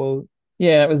 quote unquote?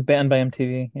 Yeah, it was banned by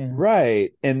MTV. Yeah,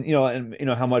 Right. And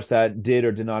how much that did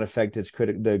or did not affect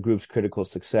the group's critical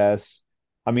success.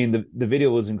 I mean, the video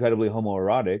was incredibly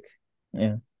homoerotic,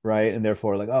 yeah, right? And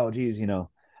therefore, like, oh geez,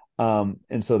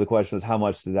 and so the question was how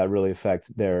much did that really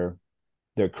affect their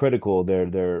critical,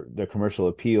 their commercial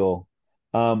appeal?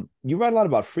 You write a lot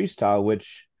about freestyle,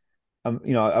 which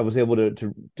I was able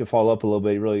to follow up a little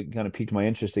bit. It really kind of piqued my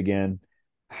interest again.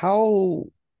 How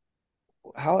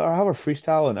how are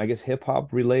freestyle and I guess hip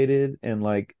hop related, and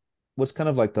like what's kind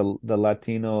of like the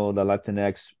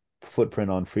Latinx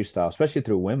footprint on freestyle, especially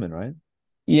through women, right?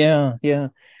 yeah, yeah.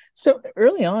 So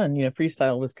early on,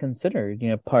 freestyle was considered,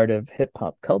 part of hip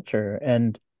hop culture,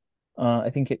 and I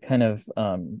think it kind of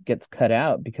gets cut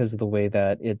out because of the way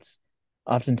that it's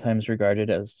oftentimes regarded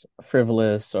as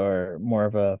frivolous or more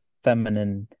of a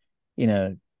feminine, you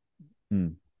know, Hmm.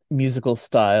 musical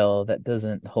style that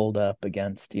doesn't hold up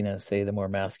against, say the more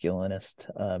masculinist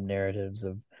narratives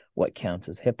of what counts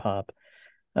as hip hop.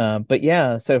 But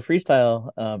yeah, so freestyle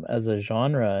as a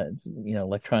genre, it's,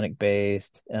 electronic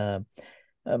based.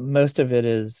 Most of it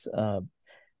is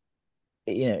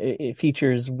it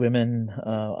features women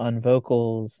on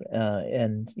vocals,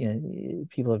 and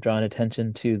people have drawn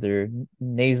attention to their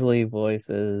nasally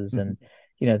voices, and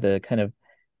the kind of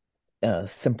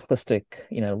simplistic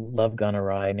love gone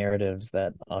awry narratives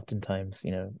that oftentimes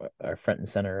are front and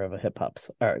center of a hip hop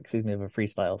or excuse me of a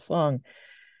freestyle song.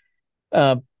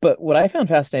 But what I found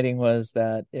fascinating was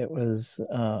that it was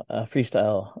a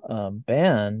freestyle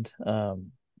band,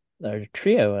 or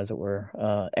trio, as it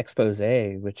were, Expose,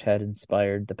 which had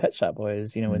inspired the Pet Shop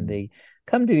Boys. When Mm, they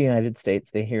come to the United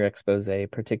States, they hear Expose,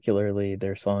 particularly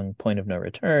their song Point of No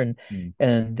Return, mm,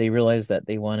 and they realize that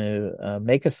they want to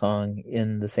make a song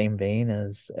in the same vein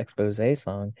as Expose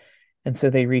song. And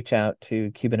so they reach out to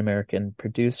Cuban American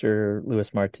producer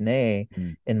Louis Martinet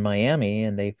mm. in Miami,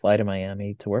 and they fly to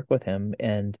Miami to work with him.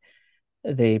 And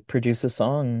they produce a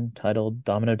song titled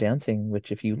Domino Dancing,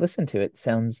 which, if you listen to it,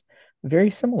 sounds very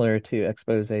similar to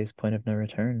Expose's Point of No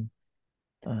Return.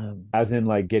 Um, As in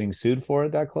like getting sued for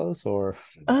it that close, or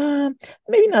um,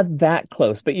 Maybe not that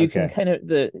close, but you can okay. kind of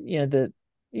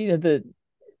the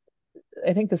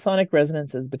I think the sonic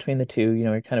resonances between the two,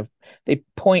 are kind of, they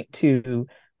point to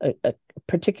a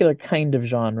particular kind of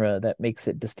genre that makes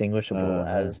it distinguishable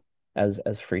Uh-huh. as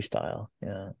freestyle.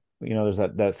 Yeah. There's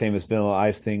that famous Vanilla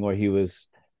Ice thing where he was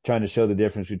trying to show the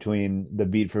difference between the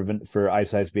beat for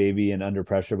Ice Ice Baby and Under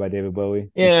Pressure by David Bowie.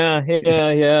 Yeah, yeah,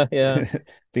 yeah, yeah, yeah, I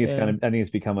think it's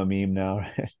become a meme now,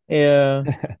 right? yeah,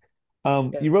 yeah,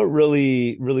 You wrote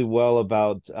really, really well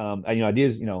about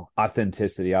ideas,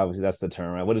 authenticity. Obviously, that's the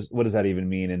term, right? What does that even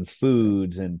mean? And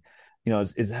foods, and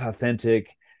is that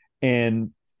authentic?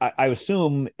 And I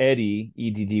assume Eddie,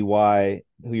 Eddy,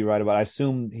 who you write about, I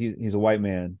assume he's a white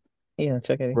man, yeah.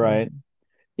 Check it. Yeah. right?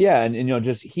 Yeah, and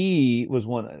just he was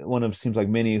one of seems like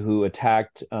many who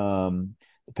attacked the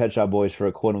Pet Shop Boys for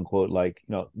a quote unquote like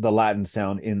the Latin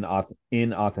sound in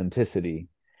authenticity.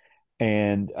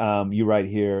 And you write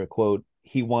here, quote,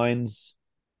 he whines,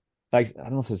 like, I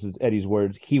don't know if this is Eddie's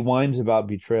words, he whines about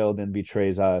betrayal, then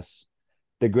betrays us.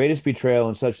 The greatest betrayal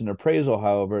in such an appraisal,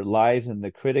 however, lies in the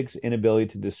critic's inability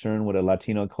to discern what a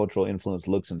Latino cultural influence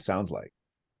looks and sounds like.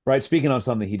 Right? Speaking on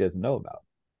something he doesn't know about.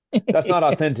 That's not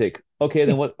authentic. Okay,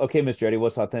 then what? Okay, Mr. Eddie,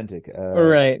 what's authentic?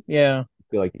 Right. Yeah. I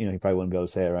feel like he probably wouldn't be able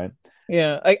to say it, right?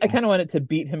 Yeah. I kind of wanted to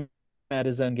beat him at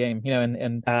his own game,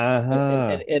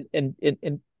 Uh-huh.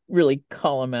 and really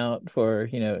call him out for,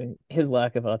 his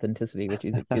lack of authenticity, which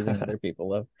he's accusing other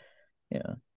people of.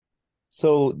 Yeah.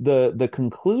 So the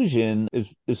conclusion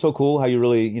is so cool how you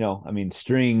really, I mean,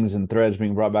 strings and threads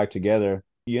being brought back together.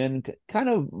 You end kind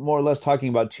of more or less talking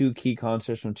about two key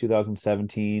concerts from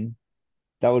 2017.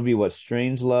 That would be what,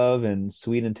 Strange Love and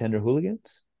Sweet and Tender Hooligans?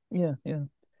 Yeah. Yeah.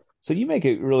 So you make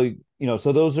it really,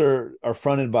 so those are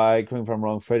fronted by, correct me if I'm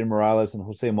wrong, Freddie Morales and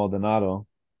Jose Maldonado.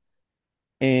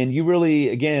 And you really,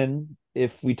 again,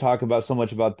 if we talk about so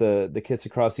much about the Kiss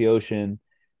Across the Ocean,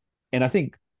 and I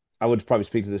think I would probably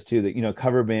speak to this too, that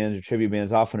cover bands or tribute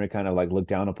bands often are kind of like looked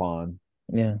down upon,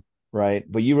 Yeah. right?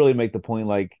 But you really make the point,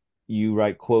 like you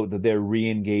write, quote, that they're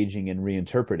re-engaging and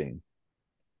reinterpreting.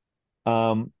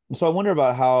 So I wonder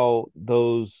about how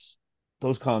those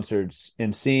concerts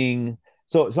and seeing.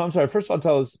 So I'm sorry. First of all,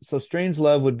 tell us. So Strange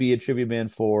Love would be a tribute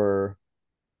band for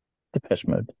Depeche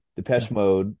Mode. Yeah. Depeche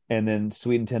Mode, and then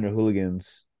Sweet and Tender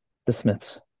Hooligans, The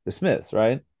Smiths. the Smiths,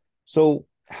 right? So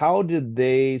how did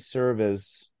they serve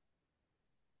as,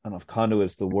 I don't know if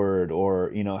conduit's the word,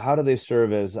 or how do they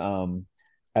serve as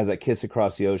a kiss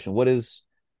across the ocean?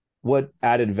 What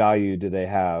added value do they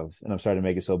have? And I'm sorry to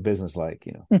make it so business-like.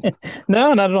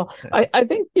 No, not at all. I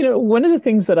think, one of the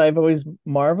things that I've always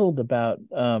marveled about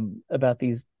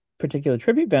these particular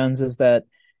tribute bands is that,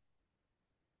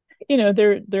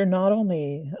 they're not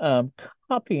only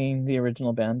copying the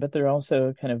original band, but they're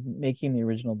also kind of making the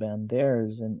original band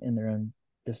theirs in their own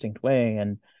distinct way.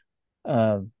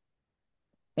 Um,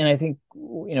 and I think,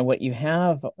 what you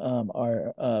have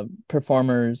are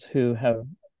performers who have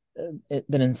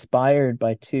been inspired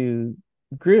by two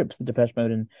groups, the Depeche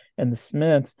Mode and the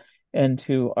Smiths, and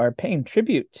who are paying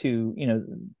tribute to,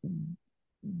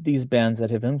 these bands that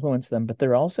have influenced them, but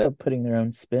they're also putting their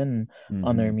own spin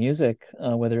on their Hmm. music,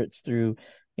 whether it's through,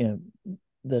 you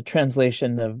the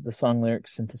translation of the song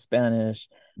lyrics into Spanish,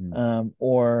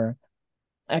 or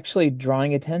actually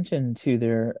drawing attention to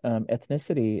their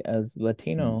ethnicity as Mm-hmm.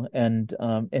 Latino,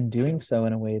 and doing so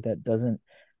in a way that doesn't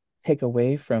take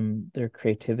away from their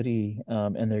creativity,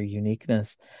 and their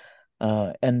uniqueness.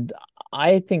 And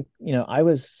I think, I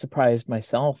was surprised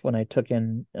myself when I took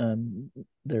in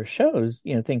their shows,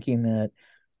 thinking that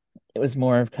it was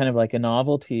more of kind of like a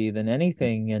novelty than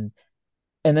anything.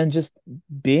 And then just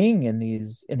being in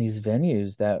these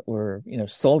venues that were,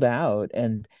 sold out,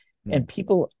 and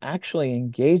people actually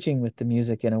engaging with the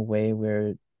music in a way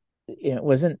where it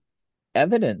wasn't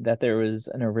evident that there was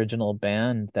an original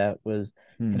band that was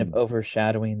kind of Hmm.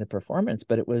 overshadowing the performance,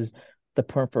 but it was the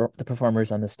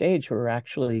performers on the stage who were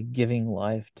actually giving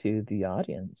life to the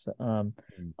audience, on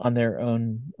their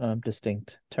own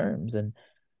distinct terms.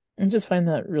 I just find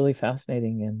that really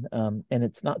fascinating, and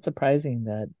it's not surprising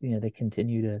that they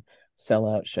continue to sell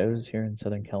out shows here in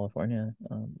Southern California.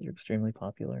 They're extremely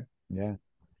popular. Yeah.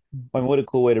 I mean, what a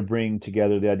cool way to bring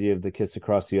together the idea of the kiss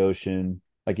across the ocean.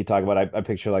 Like you talk about, I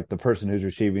picture like the person who's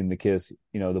receiving the kiss,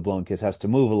 the blown kiss has to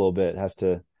move a little bit, has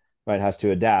to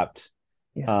adapt.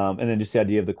 Yeah, And then just the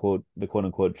idea of the quote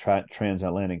unquote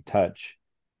transatlantic touch.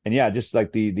 And yeah, just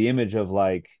like the image of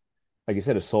like you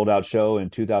said, a sold out show in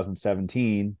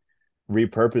 2017,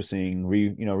 refurbishing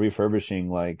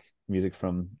like music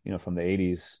from the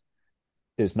 80s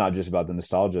is not just about the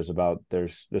nostalgia. It's about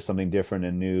there's something different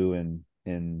and new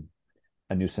and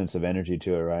a new sense of energy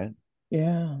to it, right?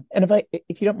 yeah. And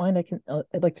if you don't mind,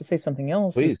 I'd like to say something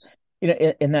else. Is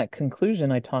Please. in that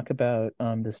conclusion, I talk about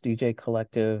this DJ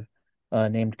collective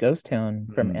named Ghost Town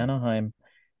from Mm, Anaheim.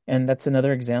 And that's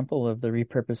another example of the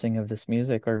repurposing of this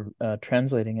music or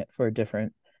translating it for a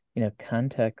different,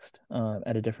 context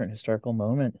at a different historical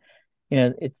moment.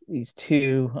 It's these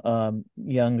two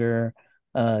younger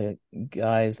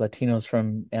guys, Latinos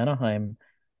from Anaheim,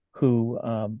 who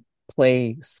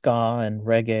play ska and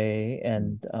reggae mm,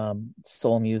 and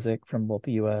soul music from both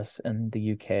the US and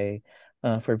the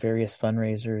UK for various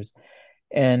fundraisers.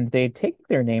 And they take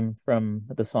their name from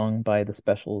the song by the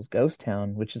Specials, Ghost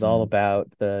Town, which is all mm, about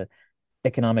the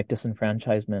economic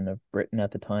disenfranchisement of Britain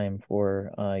at the time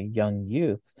for young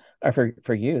youths, or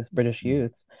for youth, British mm,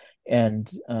 youth. And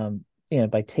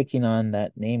by taking on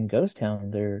that name Ghost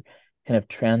Town, they're kind of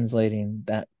translating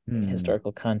that mm,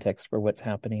 historical context for what's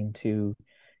happening to,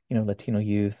 Latino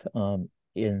youth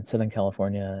in Southern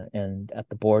California and at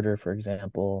the border, for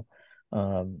example,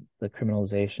 the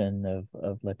criminalization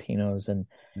of Latinos. And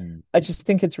mm. I just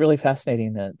think it's really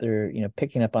fascinating that they're,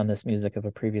 picking up on this music of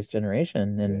a previous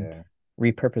generation and Yeah.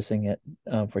 repurposing it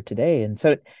for today. And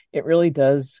so it really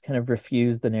does kind of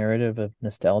refuse the narrative of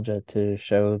nostalgia to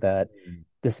show that Mm,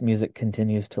 this music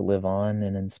continues to live on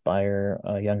and inspire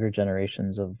younger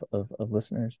generations of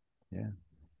listeners. yeah.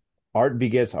 Art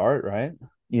begets art, right?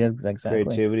 Yes, exactly.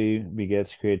 Creativity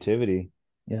begets creativity.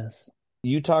 Yes.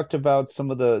 You talked about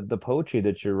some of the poetry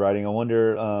that you're writing. I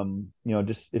wonder,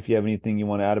 just if you have anything you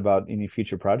want to add about any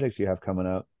future projects you have coming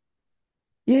up.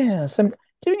 Yeah. So I'm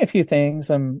doing a few things.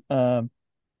 I'm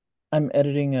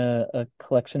editing a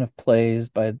collection of plays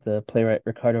by the playwright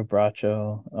Ricardo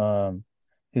Bracho,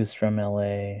 who's from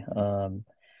LA.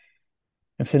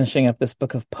 I'm finishing up this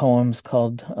book of poems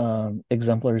called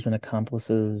Exemplars and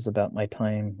Accomplices about my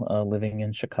time living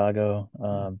in Chicago,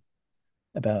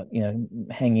 about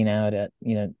hanging out at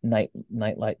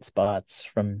nightlight spots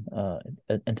from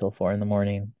until 4 in the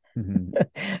morning. Mm-hmm.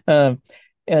 Um,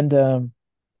 and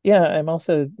yeah, I'm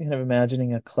also kind of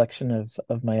imagining a collection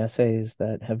of my essays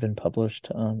that have been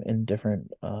published in different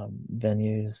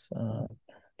venues,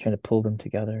 trying to pull them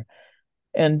together.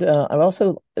 And I'd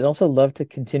also love to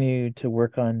continue to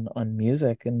work on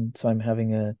music, and so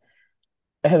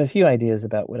I have a few ideas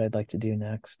about what I'd like to do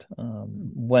next.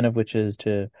 One of which is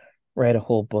to write a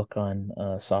whole book on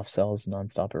Soft Cell's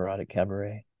nonstop erotic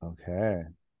cabaret. Okay.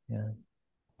 Yeah.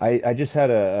 I just had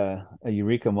a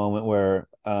eureka moment where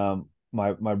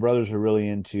my brothers are really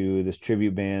into this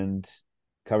tribute band,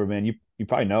 cover band. You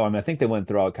probably know. I mean, I think they went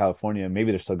throughout California.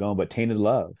 Maybe they're still going, but Tainted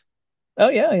Love, Oh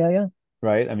yeah, yeah, yeah.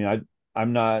 right? I mean,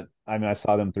 I'm not. I mean, I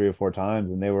saw them 3 or 4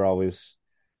 times, and they were always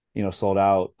sold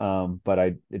out.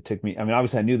 But it took me. I mean,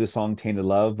 obviously I knew the song Tainted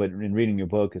Love, but in reading your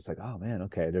book, it's like, oh man,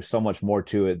 okay, there's so much more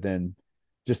to it than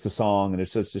just the song, and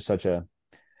it's just such a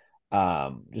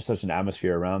just such an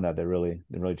atmosphere around that really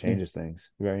Yeah. changes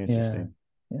things. Very Yeah. interesting.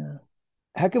 Yeah.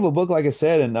 Heck of a book, like I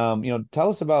said, and tell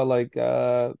us about like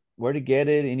where to get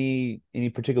it, any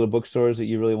particular bookstores that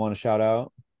you really want to shout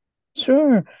out.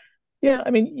 Sure. Yeah,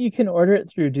 I mean, you can order it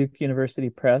through Duke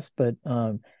University Press, but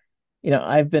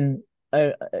I've been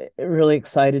really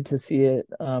excited to see it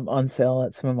on sale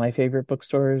at some of my favorite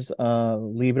bookstores,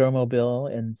 Libro Mobile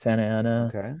in Santa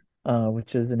Ana, Okay.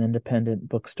 which is an independent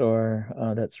bookstore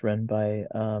that's run by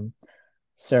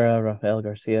Sarah Rafael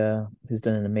Garcia, who's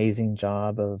done an amazing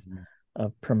job of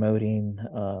promoting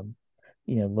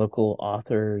local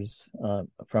authors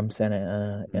from Santa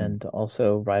Ana Mm. and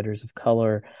also writers of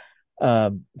color.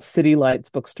 City Lights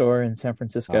Bookstore in San All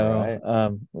Francisco,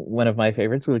 right. one of my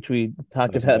favorites, which we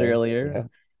talked about Legendary. earlier, Yeah.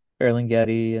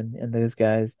 Ferlinghetti and those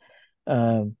guys.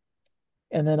 Um,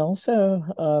 and then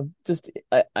also,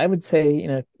 I would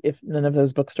say, if none of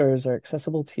those bookstores are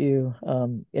accessible to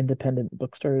you, independent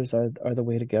bookstores are the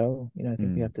way to go. I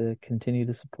think we Mm, have to continue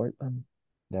to support them.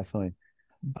 definitely.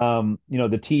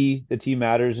 The T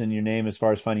matters in your name as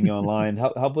far as finding you online.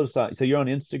 Help us so you're on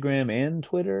Instagram and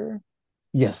Twitter?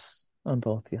 Yes, on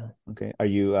both. Yeah. Okay. Are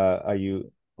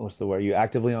you what's the word? Are you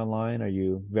actively online? Are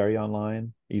you very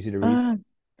online? Easy to reach? Uh,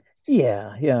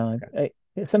 yeah, yeah. Okay.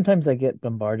 Sometimes I get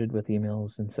bombarded with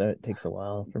emails, and so it takes a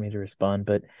while for me to respond.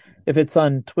 But if it's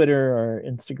on Twitter or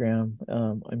Instagram,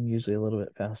 I'm usually a little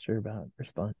bit faster about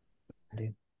responding.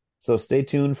 So stay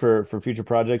tuned for future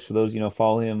projects. For those,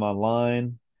 follow him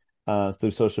online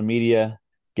through social media.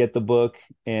 Get the book,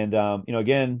 and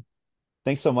again,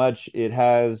 thanks so much.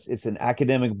 It's an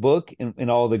academic book in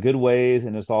all the good ways,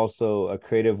 and it's also a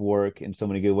creative work in so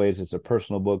many good ways. It's a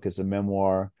personal book, it's a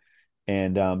memoir,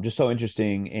 and just so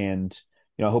interesting. And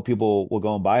I hope people will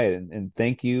go and buy it. And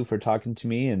thank you for talking to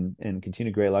me, and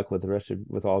continue great luck with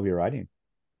with all of your writing.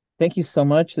 Thank you so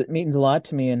much. That means a lot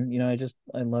to me, and I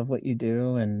love what you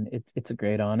do, and it's a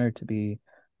great honor to be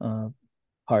uh,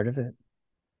 part of it.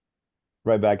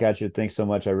 Right back at you. Thanks so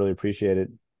much. I really appreciate it.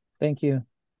 Thank you.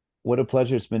 What a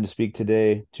pleasure it's been to speak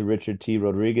today to Richard T.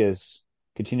 Rodriguez.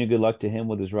 Continue good luck to him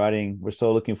with his writing. We're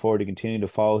so looking forward to continuing to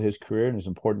follow his career and his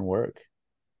important work.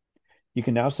 You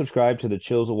can now subscribe to the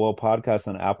Chills at Will podcast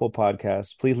on Apple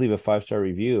Podcasts. Please leave a 5-star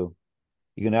review.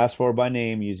 You can ask for it by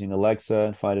name using Alexa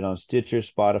and find it on Stitcher,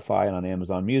 Spotify, and on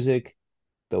Amazon Music,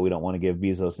 though we don't want to give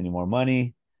Bezos any more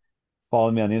money. Follow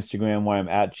me on Instagram where I'm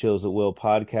at Chills at Will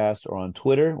Podcast, or on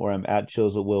Twitter where I'm at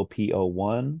Chills at Will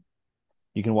PO1.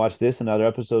 You can watch this and other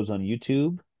episodes on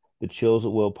YouTube, the Chills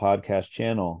at Will Podcast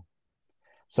channel.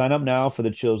 Sign up now for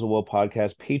the Chills at Will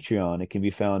Podcast Patreon. It can be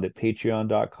found at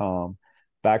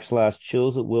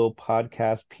patreon.com/Chills at Will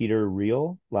Podcast Peter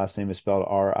Real. Last name is spelled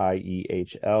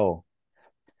RIEHL.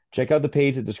 Check out the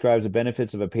page that describes the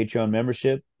benefits of a Patreon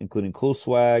membership, including cool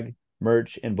swag,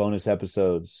 merch, and bonus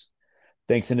episodes.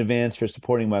 Thanks in advance for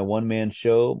supporting my one-man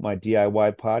show, my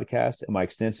DIY podcast, and my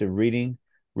extensive reading,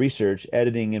 research,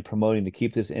 editing, and promoting to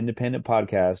keep this independent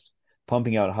podcast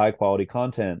pumping out high-quality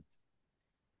content.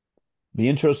 The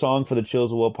intro song for the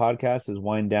Chills of Will podcast is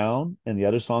Wind Down, and the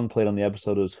other song played on the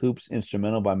episode is Hoops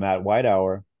Instrumental by Matt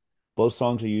Whitehour. Both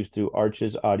songs are used through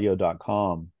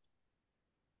archesaudio.com.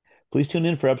 Please tune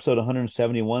in for episode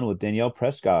 171 with Danielle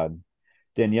Prescott.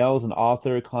 Danielle is an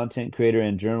author, content creator,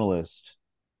 and journalist.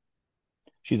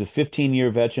 She's a 15-year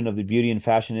veteran of the beauty and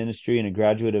fashion industry and a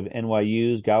graduate of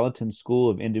NYU's Gallatin School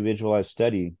of Individualized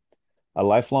Study. A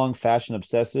lifelong fashion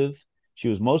obsessive, she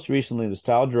was most recently the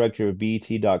style director of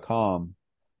BET.com.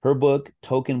 Her book,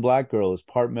 Token Black Girl, is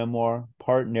part memoir,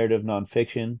 part narrative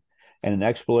nonfiction, and an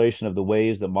exploration of the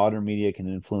ways that modern media can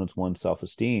influence one's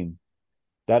self-esteem.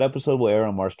 That episode will air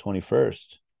on March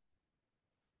 21st.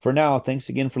 For now, thanks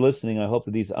again for listening. I hope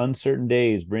that these uncertain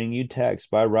days bring you texts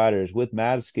by writers with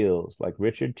mad skills like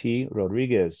Richard T.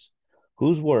 Rodriguez,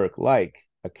 whose work, like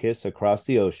A Kiss Across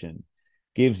the Ocean,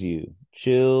 gives you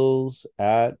chills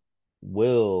at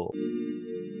will.